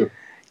brother too.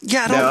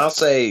 Yeah. Now I'll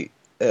say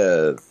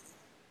this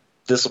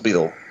will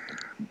be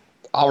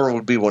Auburn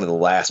would be one of the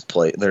last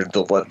they're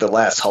the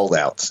last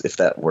holdouts if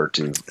that were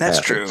to That's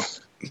happen. true.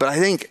 But I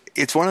think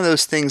it's one of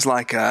those things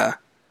like I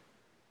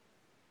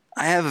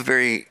have a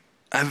very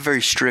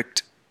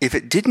strict, if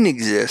it didn't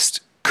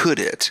exist, could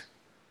it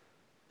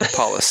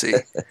policy.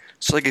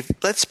 So like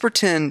let's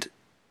pretend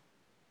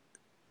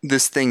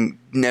this thing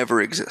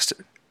never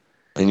existed.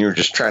 And you're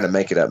just trying to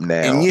make it up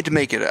now. And you need to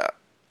make it up.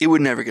 It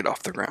would never get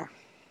off the ground.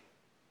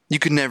 You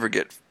could never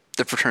get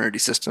the fraternity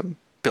system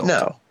built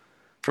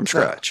from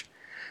scratch.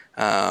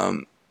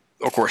 No.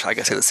 Of course, I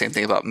can say the same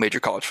thing about major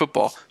college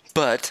football,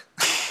 but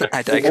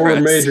I digress.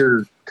 Or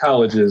major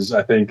colleges,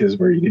 I think, is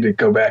where you need to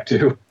go back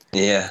to.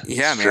 Yeah,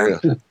 man. True.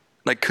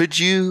 Like, could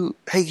you?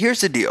 Hey,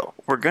 here's the deal: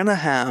 we're gonna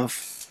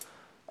have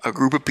a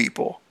group of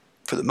people,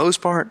 for the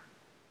most part,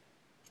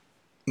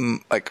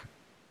 like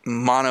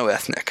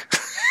mono-ethnic,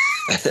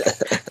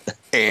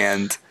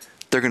 and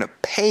they're gonna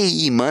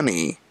pay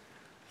money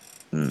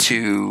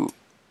to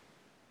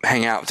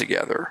hang out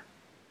together,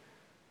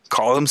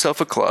 call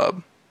themselves a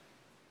club.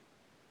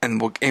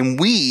 And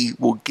we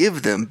will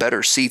give them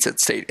better seats at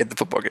the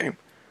football game.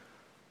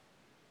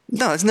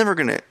 No, it's never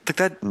gonna like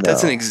that. No.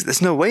 Doesn't exist.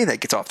 There's no way that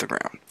gets off the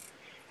ground.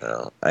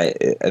 No,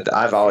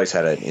 I've always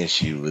had an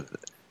issue with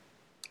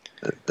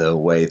the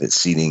way that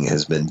seating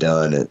has been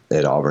done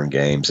at Auburn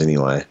games.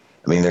 Anyway,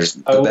 I mean, there's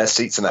the best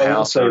seats in the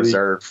house are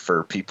reserved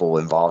for people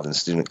involved in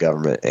student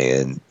government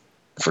and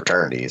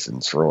fraternities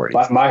and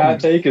sororities. My hot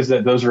take is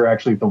that those are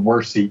actually the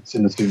worst seats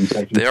in the student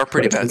section. They are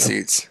pretty bad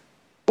seats.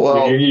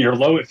 Well, you're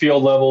low at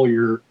field level.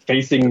 You're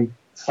facing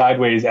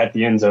sideways at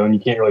the end zone. You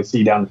can't really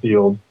see down the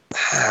field.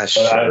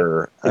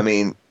 Sure. I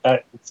mean,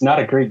 it's not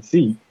a great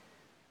seat.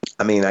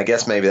 I mean, I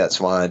guess maybe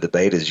that's why the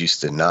betas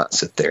used to not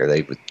sit there.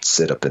 They would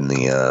sit up in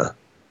the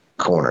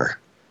corner.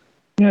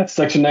 Yeah, it's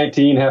section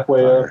 19,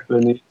 halfway up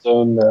in the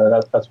zone.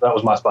 That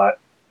was my spot.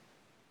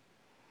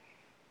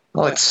 I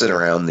like to sit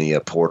around the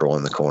portal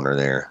in the corner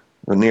there,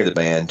 near the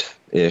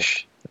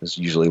band-ish. Is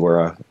usually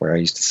where I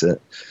used to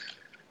sit.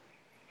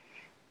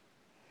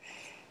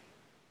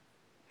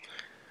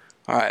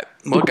 All right,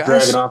 well, guys,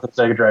 dragging on for the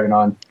sake of dragging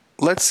on.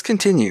 Let's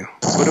continue.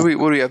 What do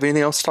we have?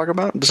 Anything else to talk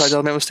about besides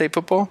Alabama State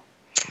football?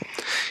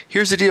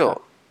 Here's the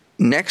deal.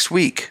 Next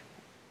week,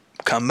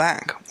 come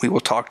back. We will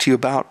talk to you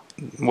about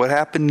what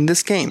happened in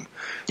this game.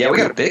 Yeah, we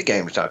got a big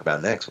game to talk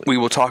about next week. We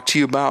will talk to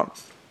you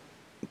about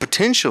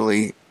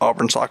potentially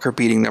Auburn soccer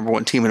beating number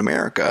one team in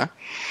America.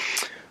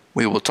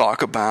 We will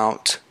talk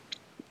about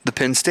the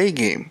Penn State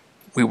game.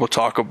 We will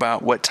talk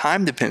about what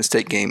time the Penn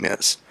State game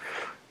is.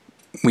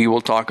 We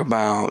will talk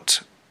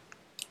about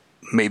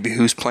maybe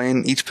who's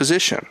playing each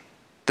position,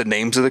 the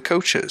names of the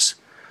coaches,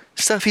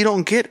 stuff you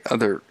don't get in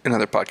other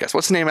podcasts.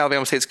 What's the name of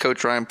Alabama State's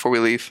coach, Ryan, before we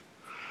leave?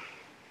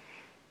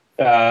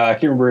 I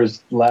can't remember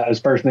his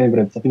first name, but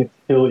I think it's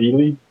Hill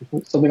Ely,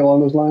 something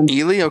along those lines.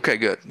 Ely? Okay,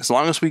 good. As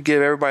long as we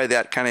give everybody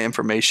that kind of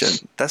information.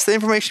 That's the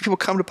information people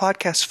come to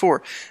podcasts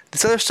for.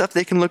 This other stuff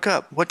they can look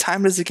up. What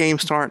time does the game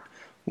start?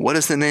 What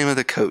is the name of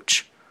the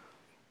coach?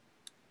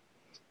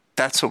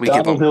 That's what we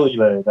give them. Donald Hill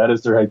Ely. That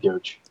is their head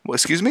coach. Well,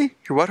 excuse me?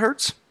 Your what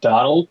hurts?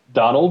 Donald,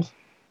 and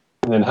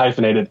then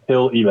hyphenated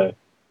Hill Ely.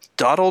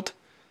 Donald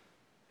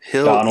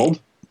Hill.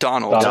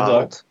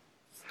 Donald.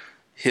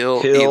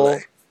 Hill Ely.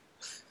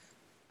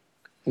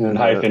 And then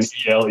hyphen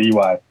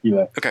E-L-E-Y.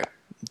 Ely. Okay.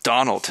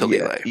 Donald Hill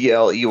Ely.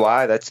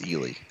 E-L-E-Y, that's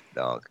Ely,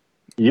 dog.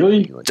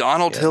 Ely?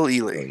 Donald Hill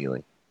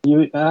Ely.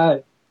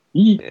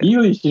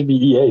 Ely should be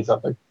EA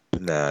something.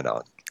 Nah,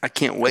 dog. I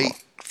can't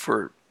wait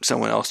for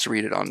someone else to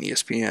read it on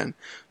ESPN.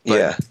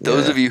 But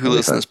those of you who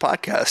listen to this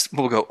podcast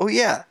will go, oh,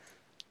 yeah,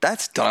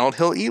 that's Donald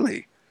Hill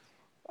Ely.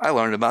 I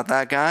learned about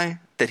that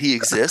guy, that he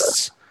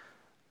exists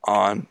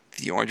on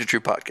the Orange and True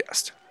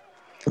podcast.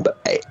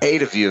 But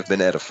 8 of you have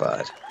been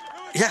edified.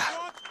 Yeah.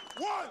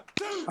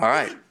 All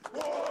right.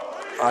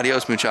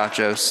 Adios,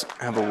 muchachos.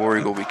 Have a War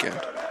Eagle weekend.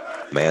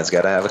 Man's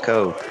got to have a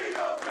code.